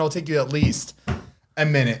 computer and it'll take you at least a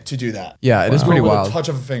minute to do that. Yeah, it is pretty wild. With a touch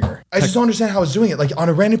of a finger. I just don't understand how it's doing it. Like on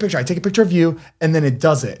a random picture, I take a picture of you and then it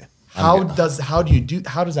does it. How does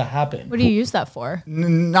that happen? What do you use that for?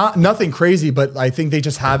 Nothing crazy, but I think they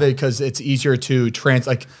just have it because it's easier to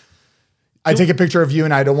I take a picture of you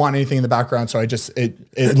and I don't want anything in the background. So it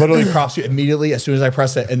literally crops you immediately as soon as I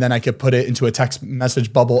press it. And then I could put it into a text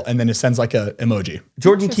message bubble and then it sends like a emoji.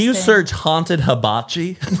 Jordan, can you search haunted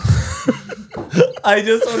hibachi? I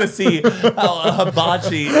just want to see how a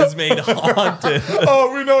hibachi is made haunted.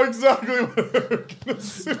 Oh, we know exactly what we're going to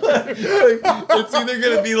see. It's either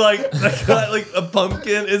going to be like a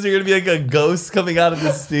pumpkin. Is there going to be like a ghost coming out of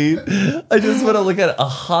the steam? I just want to look at a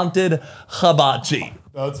haunted hibachi.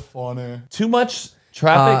 That's funny. Too much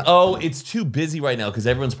traffic? It's too busy right now because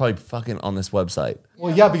everyone's probably fucking on this website.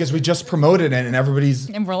 Well, yeah, because we just promoted it and everybody's...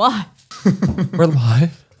 And we're live. We're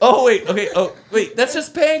live. Oh, wait. Okay. Oh, wait. That's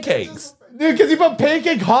just pancakes. Dude, because you put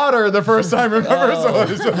pancake hotter the first time, remember?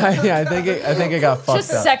 Yeah, I think it got fucked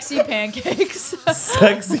Just up. sexy pancakes.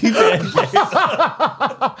 Sexy pancakes.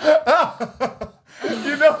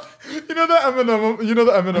 You know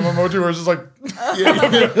the M&M emoji where it's just like the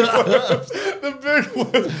big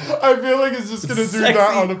lips. I feel like it's just gonna do that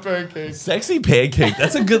on a pancake. Sexy pancake.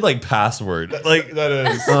 That's a good like password. Like that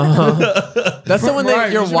is. That's the one that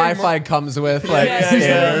Right, your you should make Wi-Fi comes with. Like,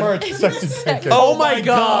 Sexy pancake. oh my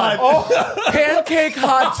god. pancake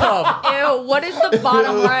hot tub. Ew, what is the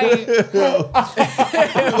bottom right?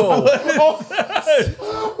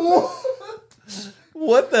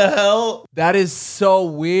 What the hell? That is so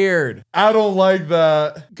weird. I don't like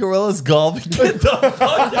that. Gorilla's golfing. Get the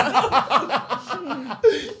fuck out.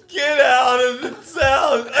 Get out of the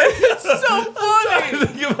sound. It's so funny. I'm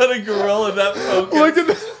thinking about a gorilla in that focus. Look at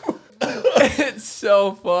that. It's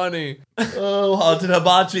so funny. Oh, haunted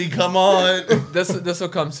hibachi, come on. This will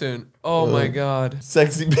come soon. Oh my god.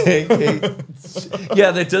 Sexy pancake. Yeah,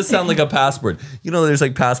 that does sound like a password. You know, there's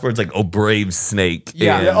like passwords like "Oh brave snake."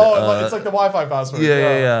 Yeah. and, It's like the Wi-Fi password.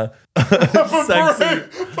 yeah. Sexy,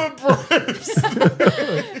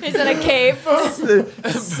 He's in a cave.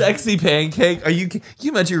 sexy pancake. Can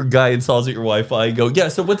you imagine your guy installs at your Wi-Fi and go, yeah,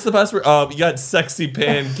 so what's the password? You got sexy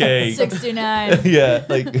pancake. 69. Yeah,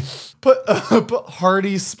 like Put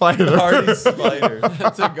Hardy Spider. Hardy spider.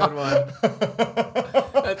 That's a good one.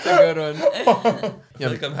 That's a good one. I feel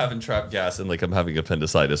like I'm having trapped gas and like I'm having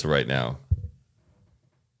appendicitis right now.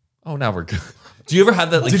 Oh, now we're good. Do you ever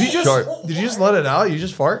have that like Did you sharp? just let it out? You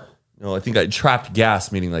just fart? No, I think I trapped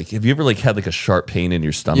gas, meaning like, have you ever like had like a sharp pain in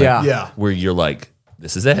your stomach? Yeah. Yeah. Where you're like,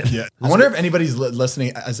 this is it. Yeah. I wonder if anybody's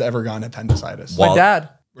listening has ever gotten appendicitis. Well, My dad.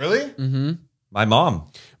 Really? Mm-hmm. My mom.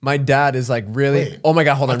 My dad is like really. Wait. Oh my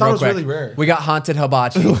god, hold I on, thought real it was quick. really rare. We got haunted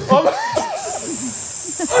hibachi. Where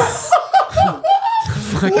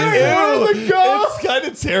are the ghosts? It's kind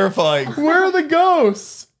of terrifying. Where are the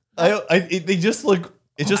ghosts? They just look.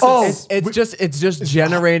 It just. It's just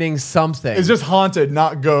generating something. It's just haunted,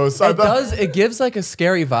 not ghosts. It does. It gives like a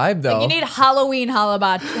scary vibe though. You need Halloween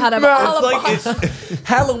halabachi.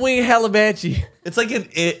 Halloween halabachi. It's like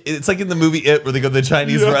it's like in the movie It, where they go to the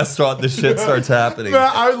Chinese restaurant. The shit starts happening. Man,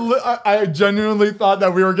 I genuinely thought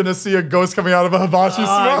that we were gonna see a ghost coming out of a hibachi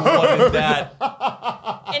I smoke. wanted that.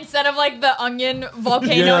 Instead of like the onion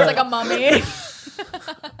volcano, it's like a mummy.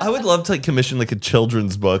 I would love to like commission like a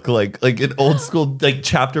children's book, like an old school like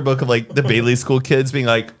chapter book of like the Bailey School kids being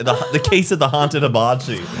like the case of the haunted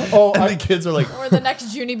hibachi. Oh, and the kids are like, Or the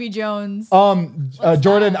next Junie B. Jones.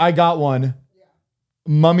 Jordan, I got one.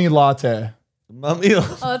 Mummy latte. Mummy.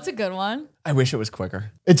 Oh, that's a good one. I wish it was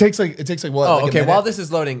quicker. It takes like what? Oh, like a okay. minute? While this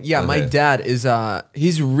is loading, yeah, my Okay. dad is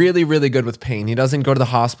he's really, really good with pain. He doesn't go to the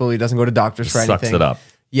hospital. He doesn't go to doctors for anything. Sucks it up.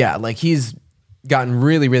 Yeah, like he's gotten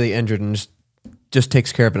really, really injured and just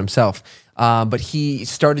takes care of it himself. But he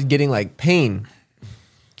started getting like pain,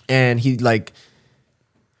 and he like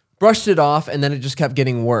brushed it off, and then it just kept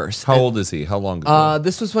getting worse. How old is he? How long ago?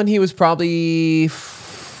 This was when he was probably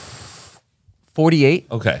 48.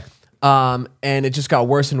 Okay. And it just got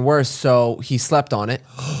worse and worse. So he slept on it.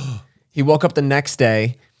 He woke up the next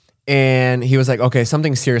day and he was like, okay,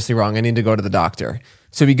 something's seriously wrong. I need to go to the doctor.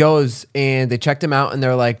 So he goes and they checked him out and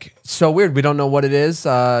they're like, so weird. We don't know what it is.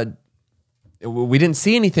 We didn't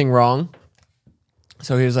see anything wrong.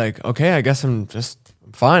 So he was like, okay, I guess I'm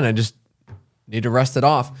fine. I just need to rest it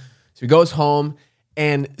off. So he goes home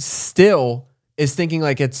and still is thinking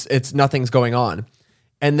like it's nothing's going on.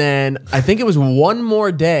 And then I think it was one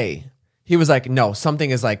more day. He was like, no, something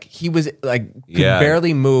is like, he was like, could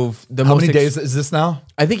barely move. How many days is this now?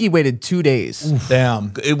 I think he waited 2 days. Oof.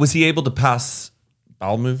 Damn. Was he able to pass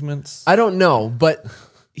bowel movements? I don't know, but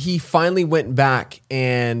he finally went back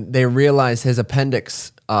and they realized his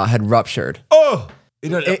appendix had ruptured. Oh!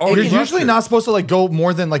 You're usually not supposed to like go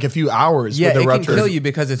more than like a few hours. Yeah, with the it ruptures. can kill you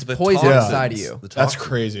because it's poison inside of you. That's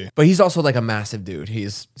crazy. But he's also like a massive dude.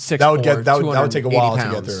 He's 6'4", that would take a while to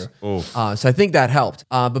get through. So I think that helped.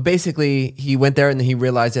 But basically, he went there and then he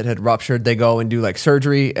realized it had ruptured. They go and do like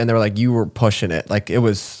surgery, and they were like, "You were pushing it. Like it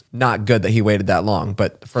was not good that he waited that long."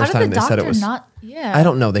 But the first time they said it was I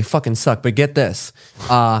don't know. They fucking suck. But get this: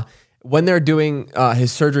 when they're doing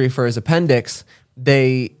his surgery for his appendix,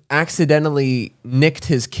 they accidentally nicked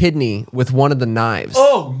his kidney with one of the knives.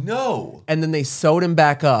 Oh no! And then they sewed him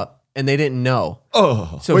back up, and they didn't know.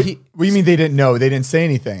 Oh, so what do you mean they didn't know? They didn't say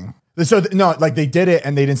anything. So no, like they did it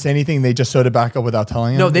and they didn't say anything. They just sewed it back up without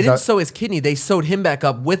telling him. No, they didn't sew his kidney. They sewed him back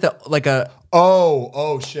up with a.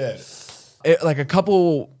 Oh shit! I think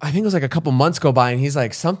it was like a couple months go by, and he's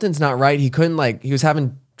like, something's not right. He couldn't he was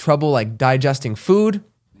having trouble like digesting food.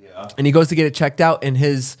 Yeah. And he goes to get it checked out, and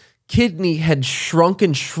his kidney had shrunk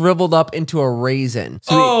and shriveled up into a raisin.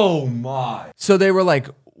 So they were like,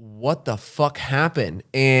 what the fuck happened?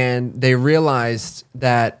 And they realized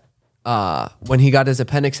that when he got his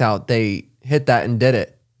appendix out, they hit that and did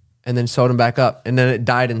it and then sewed him back up, and then it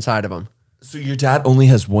died inside of him. So your dad only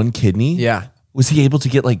has one kidney? Yeah. Was he able to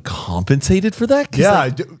get like compensated for that? Yeah,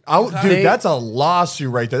 dude, that's a lawsuit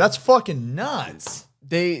right there. That's fucking nuts.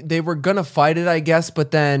 They were gonna fight it, I guess,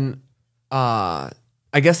 but then I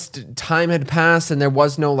guess time had passed and there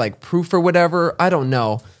was no like proof or whatever. I don't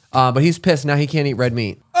know. But he's pissed. Now he can't eat red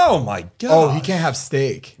meat. Oh my God. Oh, he can't have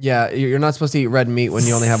steak. Yeah, you're not supposed to eat red meat when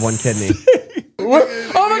you only have one kidney.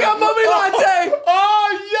 Oh my God, mummy latte!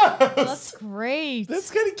 Oh, yes! That's great. That's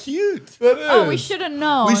kind of cute. That is. Oh, we should have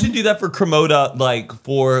known. We should do that for Cremota, like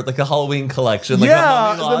for like a Halloween collection. Like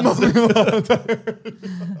yeah, a mummy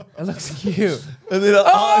It looks cute. And then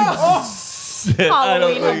shit,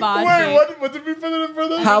 Halloween hibachi. Wait, what did we put it in for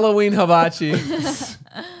this? Halloween hibachi. That's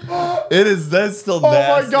still Oh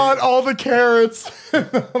nasty. my God, all the carrots. A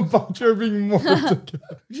bunch are being more together.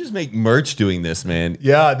 You just make merch doing this, man.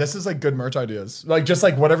 Yeah, this is like good merch ideas. Like just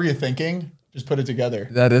like whatever you're thinking, just put it together.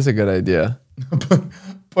 That is a good idea.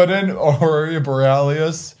 Put in Aurora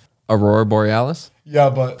Borealis. Aurora Borealis? Yeah,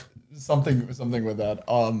 but something with that.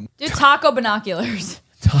 Do taco binoculars.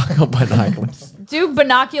 Taco binoculars. Do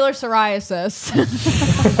binocular psoriasis.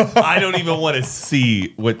 I don't even want to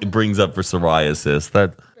see what it brings up for psoriasis.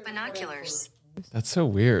 Binoculars. That's so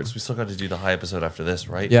weird. We still got to do the high episode after this,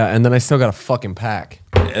 right? Yeah, and then I still got to fucking pack.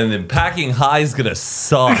 And then packing high is gonna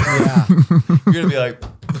suck. Yeah. You're gonna be like,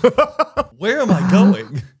 where am I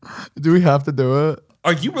going? Do we have to do it?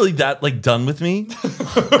 Are you really that like done with me?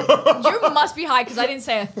 You must be high because I didn't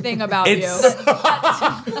say a thing about you.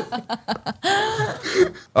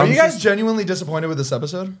 Are you guys genuinely disappointed with this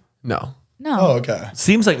episode? No. No. Oh, okay.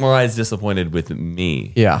 Seems like Mariah's disappointed with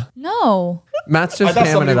me. Yeah. No. Matt's just thought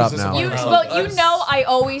hamming somebody it was up now. You know, I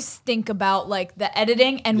always think about like the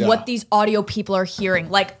editing and what these audio people are hearing.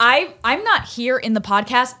 Like I'm not here in the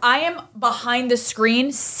podcast. I am behind the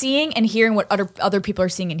screen, seeing and hearing what other people are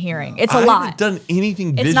seeing and hearing. It's a I lot. haven't done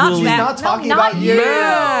anything It's not visually. Matt. not talking no, about not you.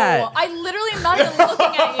 Matt. I literally am not even looking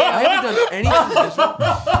at you. I haven't done anything visual.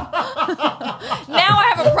 Now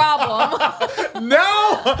I have a problem. No,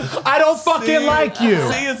 I don't fucking like you.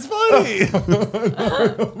 See, it's funny.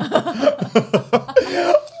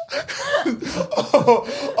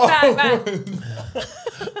 Matt.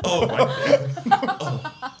 Oh my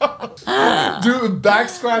God. Dude, back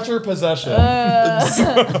scratcher possession.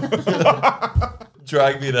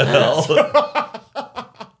 Drag me to hell.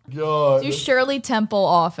 God. Do Shirley Temple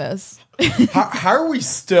office. How are we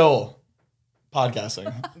still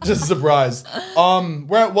podcasting? Just a surprise.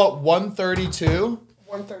 We're at what, 132?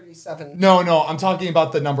 137. No, I'm talking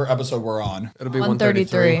about the number episode we're on. It'll be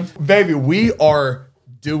 133. Baby, we are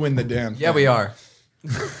doing the damn thing. Yeah, we are.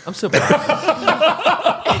 I'm so proud.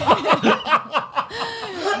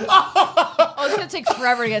 Oh, it's gonna take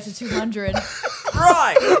forever to get to 200.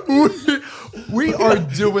 Right. We are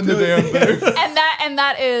doing the damn thing. And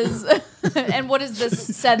that is and what is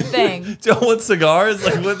this said thing? Don't want cigars?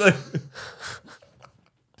 Like what the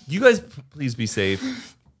You guys please be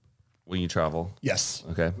safe when you travel. Yes.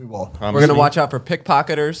 Okay. We will. We're going to watch out for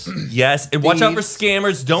pickpocketers. Yes, and watch out for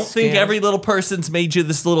scammers. Don't think every little person's made you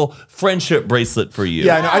this little friendship bracelet for you.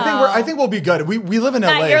 Yeah, no, I think we'll be good. We live in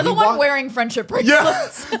LA. Matt, you're the one wearing friendship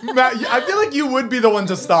bracelets. Yeah. Matt, I feel like you would be the one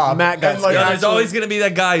to stop. Matt got like, there's always going to be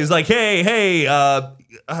that guy who's like, hey, I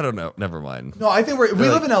don't know. Never mind. No, I think we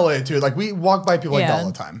live in LA too. Like we walk by people like that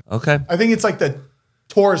all the time. Okay. I think it's like the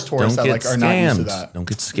tourists Don't that get like are not used to scammed. that. Don't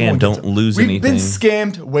get scammed. Don't lose We've anything. been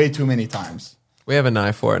scammed way too many times. We have an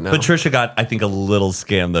eye for it now. Patricia got, I think, a little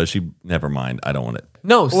scam though. Never mind. I don't want it.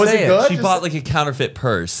 No, Was say it good? She bought like a counterfeit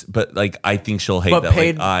purse, but like I think she'll hate But that.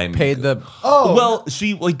 paid, like, I'm paid the. Oh, Well,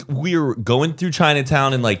 she like we were going through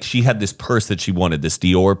Chinatown and like she had this purse that she wanted, this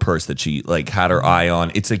Dior purse that she like had her eye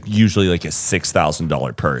on. It's like usually like a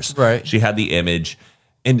 $6,000 purse. Right. She had the image,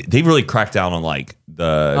 and they really cracked down on like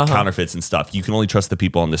the counterfeits and stuff. You can only trust the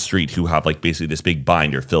people on the street who have like basically this big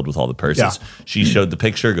binder filled with all the purses. Yeah. She showed the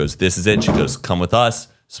picture, goes, "This is it." She goes, "Come with us,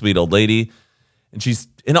 sweet old lady."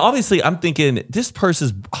 And obviously I'm thinking this purse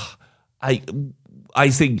is. I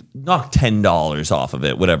say knock $10 off of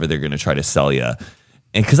it, whatever they're going to try to sell you.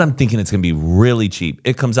 And because I'm thinking it's going to be really cheap.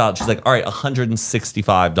 It comes out, she's like, all right,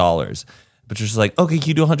 $165. Patricia's like, okay, can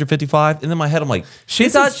you do 155? And in my head, I'm like, She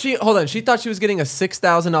thought she was getting a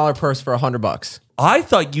 $6,000 purse for $100. I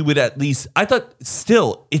thought you would at least, I thought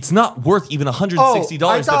still, it's not worth even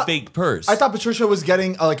 $160 the fake purse. I thought Patricia was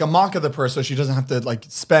getting like a mock of the purse, so she doesn't have to like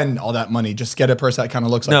spend all that money. Just get a purse that kind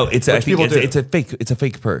of looks like. No, it, it's which people do. it's a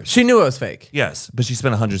fake purse. She knew it was fake. Yes, but she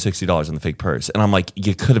spent $160 on the fake purse, and I'm like,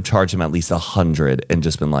 you could have charged him at least $100 and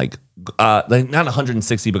just been like not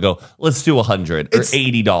 160, but go, let's do $100 or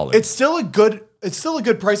 $80. It's still a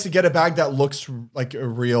good price to get a bag that looks like a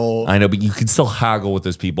real. I know, but you can still haggle with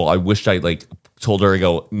those people. I wished I like told her to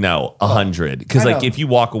go, no, 100, because like if you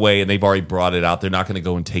walk away and they've already brought it out, they're not going to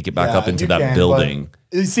go and take it back up into that building.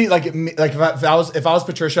 You see, like if I was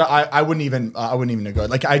Patricia, I wouldn't even go.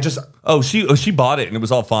 Like I just she bought it and it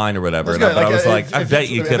was all fine or whatever. But I was like, if I bet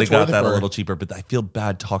you could have got that a her. little cheaper, but I feel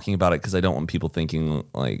bad talking about it because I don't want people thinking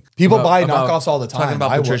like people buy knockoffs all the time. Talking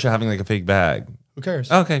about Patricia having like a fake bag. Who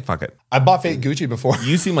cares? Okay, fuck it. I bought fake Gucci before.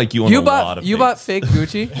 You seem like you own a lot of. You bought fake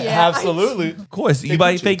Gucci? Absolutely. Of course, you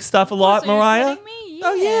buy fake stuff a lot, Mariah.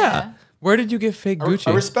 Oh yeah. Where did you get fake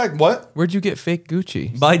Gucci? I respect what? Where'd you get fake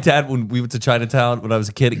Gucci? My dad, when we went to Chinatown when I was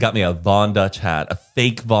a kid, got me a Von Dutch hat, a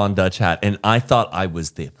fake Von Dutch hat, and I thought I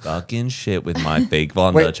was the fucking shit with my fake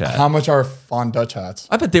Von Dutch hat. How much are Von Dutch hats?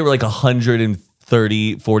 I bet they were like $130,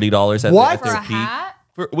 $40 at their peak. Hat?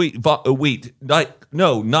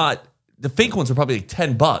 Not the fake ones are probably like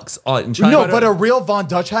 $10 in China. No, but a real Von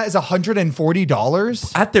Dutch hat is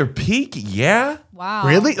 $140 at their peak. Yeah. Wow.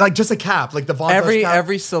 Really? Like just a cap, like the Von Dutch cap?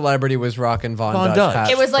 Every celebrity was rocking Von Dutch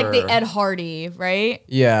hats. It was like for- the Ed Hardy, right?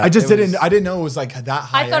 Yeah. I didn't know it was like that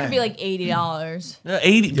high. I thought it'd be like $80.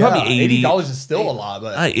 80, probably 80. $80 is still a lot,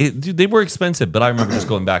 but Dude, they were expensive, but I remember just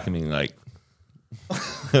going back and being like,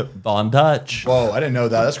 Von Dutch. whoa, I didn't know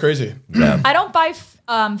that. That's crazy. Yeah. I don't buy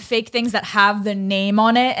fake things that have the name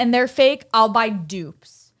on it and they're fake. I'll buy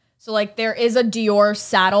dupes. So like there is a Dior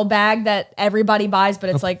saddle bag that everybody buys, but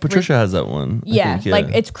it's like Patricia has that one. Yeah, I think, like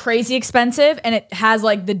it's crazy expensive and it has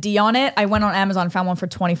like the D on it. I went on Amazon and found one for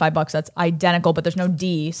 $25 that's identical, but there's no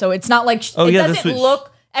D. So it's not like it doesn't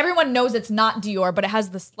look. Everyone knows it's not Dior, but it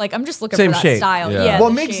has this like I'm just looking Same for that shape. style. Yeah. Yeah. What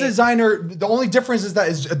the makes shape. designer, the only difference is that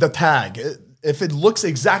is the tag. If it looks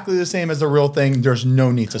exactly the same as the real thing, there's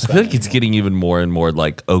no need to I spend. feel like it's getting even more and more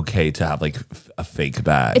like okay to have like a fake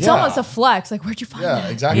bag. It's almost a flex. Like where'd you find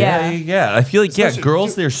that? Exactly. Yeah. I feel like Especially-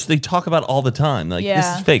 girls they talk about it all the time. Like this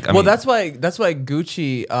is fake. I well, mean, that's why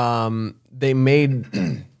Gucci they made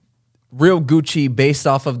real Gucci based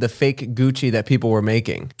off of the fake Gucci that people were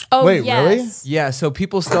making. Oh, Wait, really? yes. Yeah, so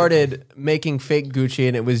people started making fake Gucci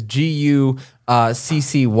and it was GUCCY.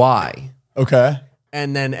 Okay.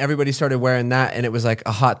 And then everybody started wearing that, and it was like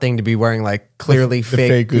a hot thing to be wearing like clearly The fake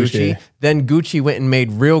fake Gucci. Gucci. Then Gucci went and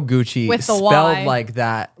made real Gucci With the spelled Y. like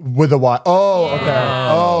that. With a Y. Oh, okay.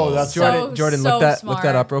 Oh, that's So- Jordan, so look that smart.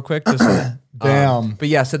 up real quick. Just so- Damn. but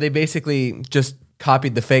yeah, so they basically just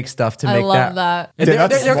copied the fake stuff to I make love that. And Yeah,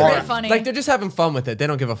 that's they're smart. great. Funny. Like they're just having fun with it. They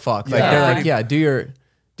don't give a fuck. Like Yeah. they're like, yeah, do your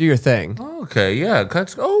thing. okay. Yeah. I kind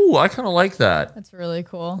of like that. That's really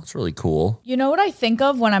cool. That's really cool. You know what I think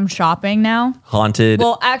of when I'm shopping now? Haunted.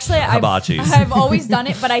 Well, actually, Hibachis. I've always done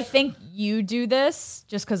it, but I think you do this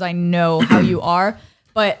just because I know how you are.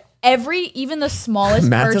 But even the smallest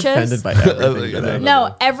Matt's purchase. offended by everything. that I-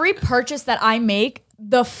 No, every purchase that I make,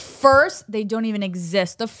 they don't even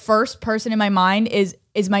exist. The first person in my mind is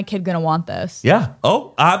my kid gonna want this? Yeah.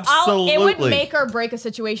 Oh, absolutely. It would make or break a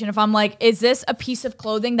situation if I'm like, is this a piece of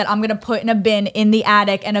clothing that I'm going to put in a bin in the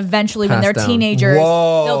attic and eventually when Pass they're down. teenagers,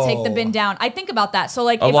 Whoa. they'll take the bin down. I think about that. So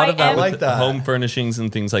like a if lot I of that am, with like that. home furnishings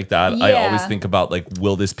and things like that. I Yeah. always think about like,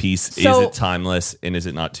 will this piece, is So- it timeless and is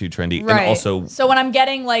it not too trendy? right. And also, so when I'm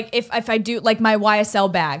getting like, if I do like my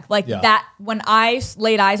YSL bag, like that, when I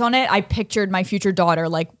laid eyes on it, I pictured my future daughter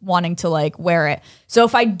like wanting to like wear it. So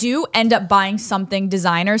if I do end up buying something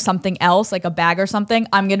designer, something else, like a bag or something,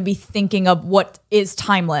 I'm going to be thinking of what is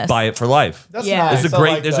timeless. buy it for life. That's Yeah. nice. There's I a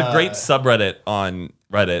great like there's a that. great subreddit on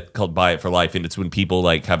Reddit called Buy It for Life, and it's when people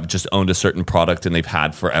like have just owned a certain product and they've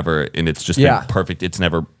had forever, and it's just been perfect. It's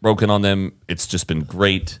never broken on them. It's just been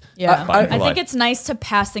great. Yeah, I think it's nice to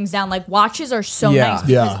pass things down. Like watches are so nice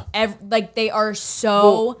because they are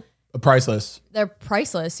so priceless. They're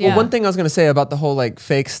priceless. Yeah. Well, one thing I was gonna say about the whole like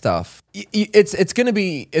fake stuff, it's gonna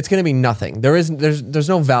be nothing. There's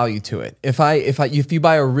no value to it. If you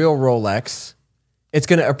buy a real Rolex, it's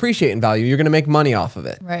going to appreciate in value. You're going to make money off of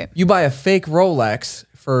it. Right. You buy a fake Rolex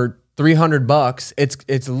for $300,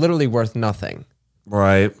 it's literally worth nothing.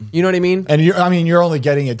 Right. You know what I mean? And you're only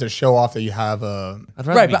getting it to show off that you have a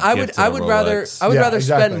right. But I would rather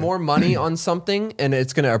spend more money on something and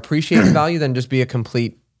it's going to appreciate in value than just be a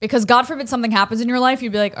complete. Because God forbid something happens in your life,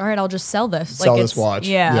 you'd be like, all right, I'll just sell this. Sell this watch.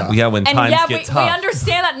 Yeah. When times get tough. We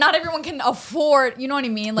understand that not everyone can afford, you know what I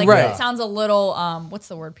mean? Like it sounds a little, what's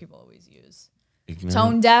the word people always use? Ignorant.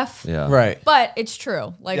 Tone deaf. Yeah. Right. But it's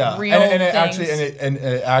true. Like real and it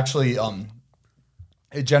things. actually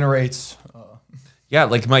it generates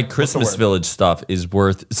like my Christmas Village stuff is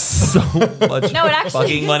worth so much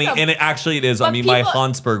fucking money. And it is. I mean, my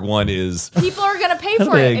Hansberg one is. People are going to pay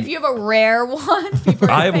for it. If you have a rare one, people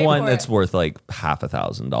are I have pay one for that's it. worth like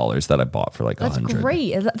 $1,000 that I bought for like $100. That's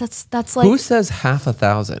great. That's like. Who says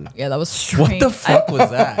 $1,000? Yeah, that was strange. What the fuck was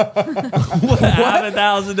that?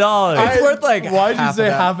 $1,000. It's worth like. Why'd you say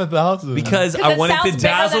 $1,000? Because I wanted to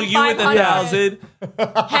dazzle you with $1,000.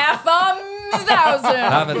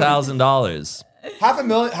 $500,000.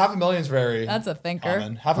 $500,000 is very. That's a thinker.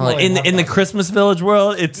 Common. $500,000. In the Christmas Village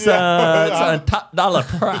world, it's a top dollar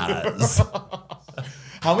prize.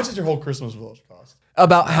 How much does your whole Christmas Village cost?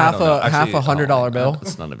 About half a $100 bill.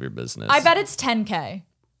 It's none of your business. I bet it's $10K.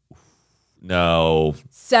 No.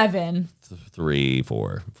 7. 3,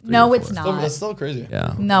 4. No, it's not. That's still crazy.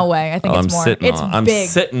 Yeah. No way. I think it's more. I'm big.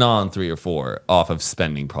 sitting on 3 or 4 off of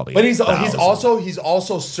spending probably. But he's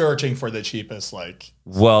also searching for the cheapest like.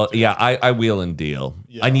 Well, yeah, I wheel and deal.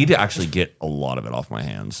 Yeah. I need to actually get a lot of it off my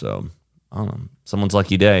hands. So, I don't know. Someone's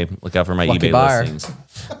lucky day. Look out for my Lucky eBay buyer. listings.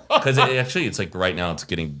 Because it's like right now it's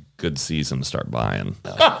getting good season to start buying.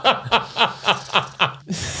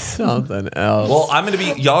 Something else. Well, I'm going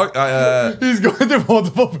to be y'all. He's going through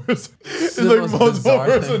multiple personalities. It's like multiple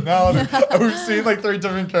personalities. We've seen like 3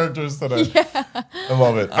 different characters today. Yeah. I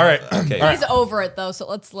love it. All right. Okay. He's over it though, so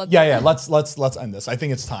let's. Yeah. Let's end this. I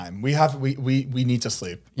think it's time. We need to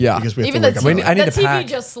sleep. Yeah. Because we have Even to wake up. I need the to TV pack.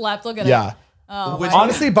 just slept. Look at Yeah. it. Oh,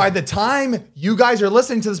 honestly, by the time you guys are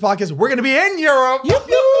listening to this podcast, we're going to be in Europe.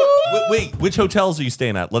 Wait, which hotels are you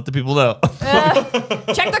staying at? Let the people know.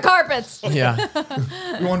 Check the carpets. Yeah.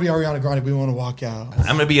 We want to be Ariana Grande. We want to walk out.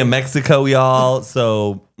 I'm going to be in Mexico, y'all.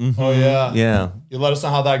 So, Oh, yeah. Yeah. You let us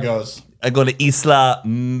know how that goes. I go to Isla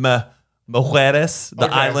Mujeres,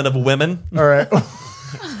 the island of women. All right. All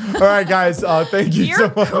right, guys. Thank you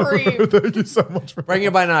so much. Thank you so much for Bring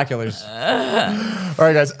your binoculars. All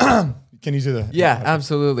right, guys. Can you do that? Yeah,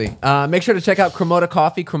 absolutely. Make sure to check out Cremota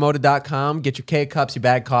Coffee, cremota.com. Get your K-Cups, your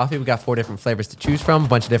bag coffee. We got 4 different flavors to choose from, a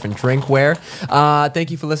bunch of different drinkware.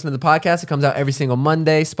 Thank you for listening to the podcast. It comes out every single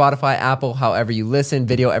Monday, Spotify, Apple, however you listen.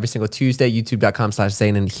 Video every single Tuesday,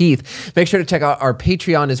 youtube.com/Zane and Heath. Make sure to check out our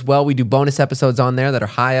Patreon as well. We do bonus episodes on there that are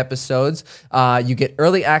high episodes. You get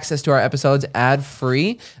early access to our episodes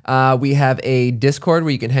ad-free. We have a Discord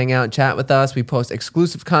where you can hang out and chat with us. We post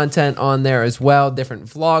exclusive content on there as well. Different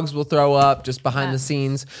vlogs we'll throw up just behind the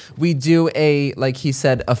scenes. We do like he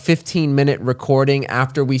said, a 15-minute recording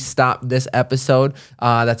after we stop this episode.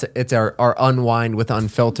 It's our unwind with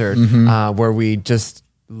Unfiltered, where we just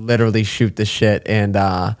literally shoot the shit and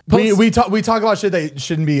we talk about shit that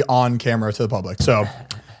shouldn't be on camera to the public. So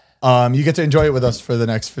you get to enjoy it with us for the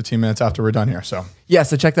next 15 minutes after we're done here. So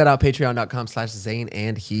so check that out, patreon.com/Zane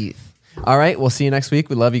and Heath. All right, we'll see you next week.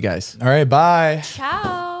 We love you guys. All right, bye.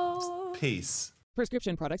 Ciao. Peace.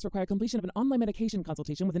 Prescription products require completion of an online medication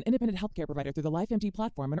consultation with an independent healthcare provider through the LifeMD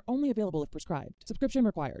platform and are only available if prescribed. Subscription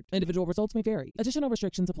required. Individual results may vary. Additional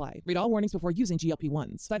restrictions apply. Read all warnings before using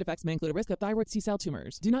GLP-1s. Side effects may include a risk of thyroid C-cell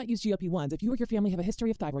tumors. Do not use GLP-1s if you or your family have a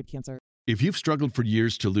history of thyroid cancer. If you've struggled for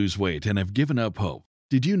years to lose weight and have given up hope,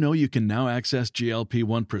 did you know you can now access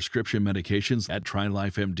GLP-1 prescription medications at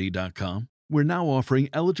TryLifeMD.com? We're now offering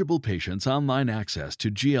eligible patients online access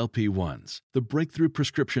to GLP-1s, the breakthrough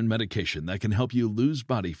prescription medication that can help you lose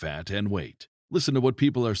body fat and weight. Listen to what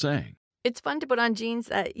people are saying. It's fun to put on jeans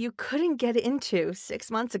that you couldn't get into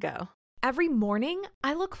 6 months ago. Every morning,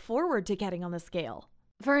 I look forward to getting on the scale.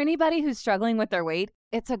 For anybody who's struggling with their weight,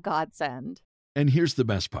 it's a godsend. And here's the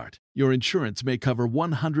best part. Your insurance may cover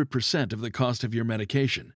 100% of the cost of your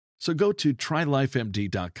medication. So go to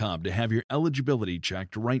TryLifeMD.com to have your eligibility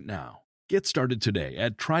checked right now. Get started today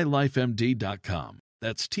at TryLifeMD.com.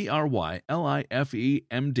 That's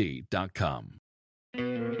TRYLIFEMD.com.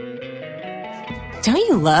 Don't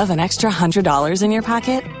you love an extra $100 in your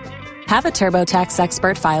pocket? Have a TurboTax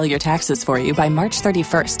expert file your taxes for you by March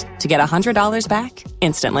 31st to get $100 back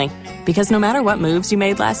instantly. Because no matter what moves you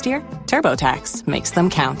made last year, TurboTax makes them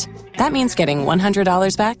count. That means getting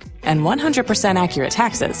 $100 back and 100% accurate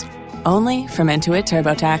taxes only from Intuit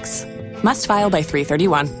TurboTax. Must file by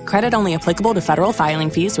 3/31. Credit only applicable to federal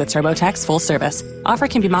filing fees with TurboTax full service. Offer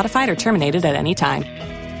can be modified or terminated at any time.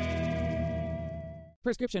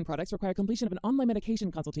 Prescription products require completion of an online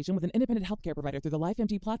medication consultation with an independent healthcare provider through the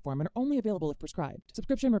LifeMD platform and are only available if prescribed.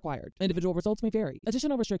 Subscription required. Individual results may vary.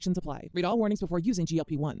 Additional restrictions apply. Read all warnings before using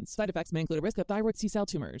GLP-1s. Side effects may include a risk of thyroid C-cell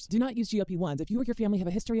tumors. Do not use GLP-1s if you or your family have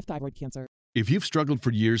a history of thyroid cancer. If you've struggled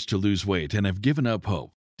for years to lose weight and have given up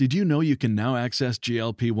hope, did you know you can now access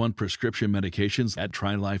GLP-1 prescription medications at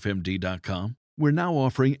TryLifeMD.com? We're now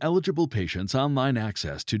offering eligible patients online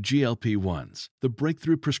access to GLP-1s, the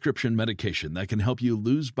breakthrough prescription medication that can help you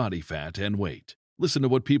lose body fat and weight. Listen to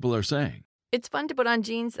what people are saying. It's fun to put on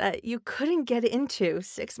jeans that you couldn't get into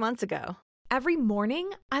 6 months ago. Every morning,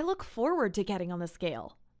 I look forward to getting on the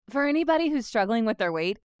scale. For anybody who's struggling with their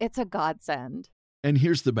weight, it's a godsend. And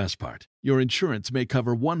here's the best part. Your insurance may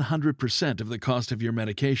cover 100% of the cost of your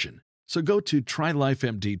medication. So go to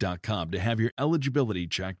TryLifeMD.com to have your eligibility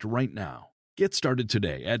checked right now. Get started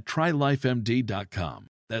today at TryLifeMD.com.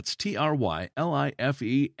 That's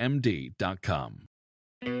TryLifeMD.com.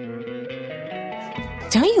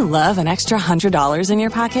 Don't you love an extra $100 in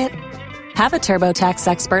your pocket? Have a TurboTax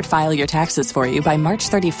expert file your taxes for you by March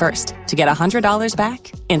 31st to get $100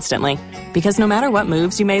 back instantly. Because no matter what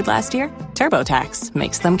moves you made last year, TurboTax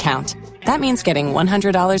makes them count. That means getting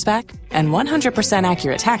 $100 back and 100%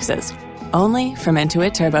 accurate taxes only from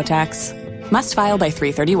Intuit TurboTax. Must file by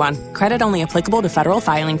 3/31. Credit only applicable to federal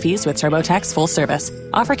filing fees with TurboTax full service.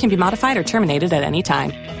 Offer can be modified or terminated at any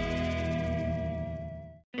time.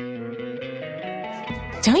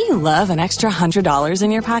 Don't you love an extra $100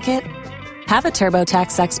 in your pocket? Have a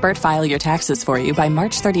TurboTax expert file your taxes for you by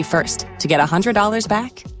March 31st to get $100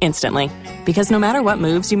 back instantly. Because no matter what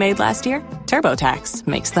moves you made last year, TurboTax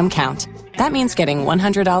makes them count. That means getting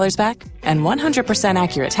 $100 back and 100%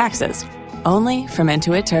 accurate taxes only from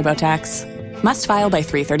Intuit TurboTax. Must file by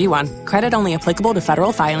 3/31. Credit only applicable to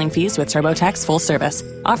federal filing fees with TurboTax full service.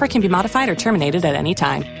 Offer can be modified or terminated at any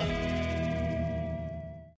time.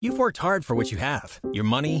 You've worked hard for what you have. Your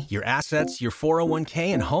money, your assets, your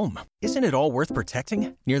 401k, and home. Isn't it all worth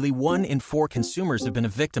protecting? Nearly 1 in 4 consumers have been a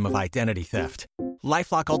victim of identity theft.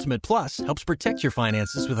 LifeLock Ultimate Plus helps protect your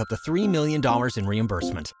finances with up to $3 million in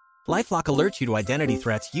reimbursement. LifeLock alerts you to identity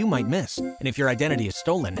threats you might miss. And if your identity is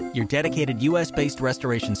stolen, your dedicated U.S.-based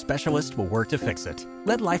restoration specialist will work to fix it.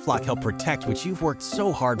 Let LifeLock help protect what you've worked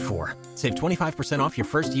so hard for. Save 25% off your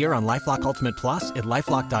first year on LifeLock Ultimate Plus at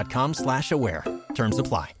LifeLock.com/aware. Terms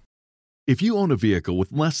apply. If you own a vehicle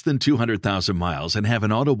with less than 200,000 miles and have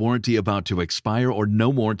an auto warranty about to expire or no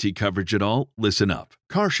warranty coverage at all, listen up.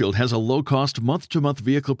 CarShield has a low-cost month-to-month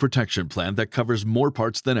vehicle protection plan that covers more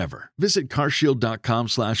parts than ever. Visit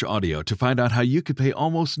carshield.com/audio to find out how you could pay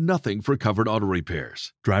almost nothing for covered auto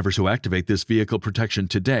repairs. Drivers who activate this vehicle protection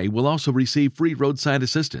today will also receive free roadside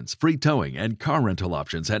assistance, free towing, and car rental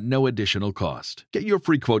options at no additional cost. Get your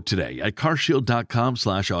free quote today at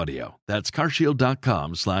carshield.com/audio. That's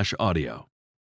carshield.com/audio.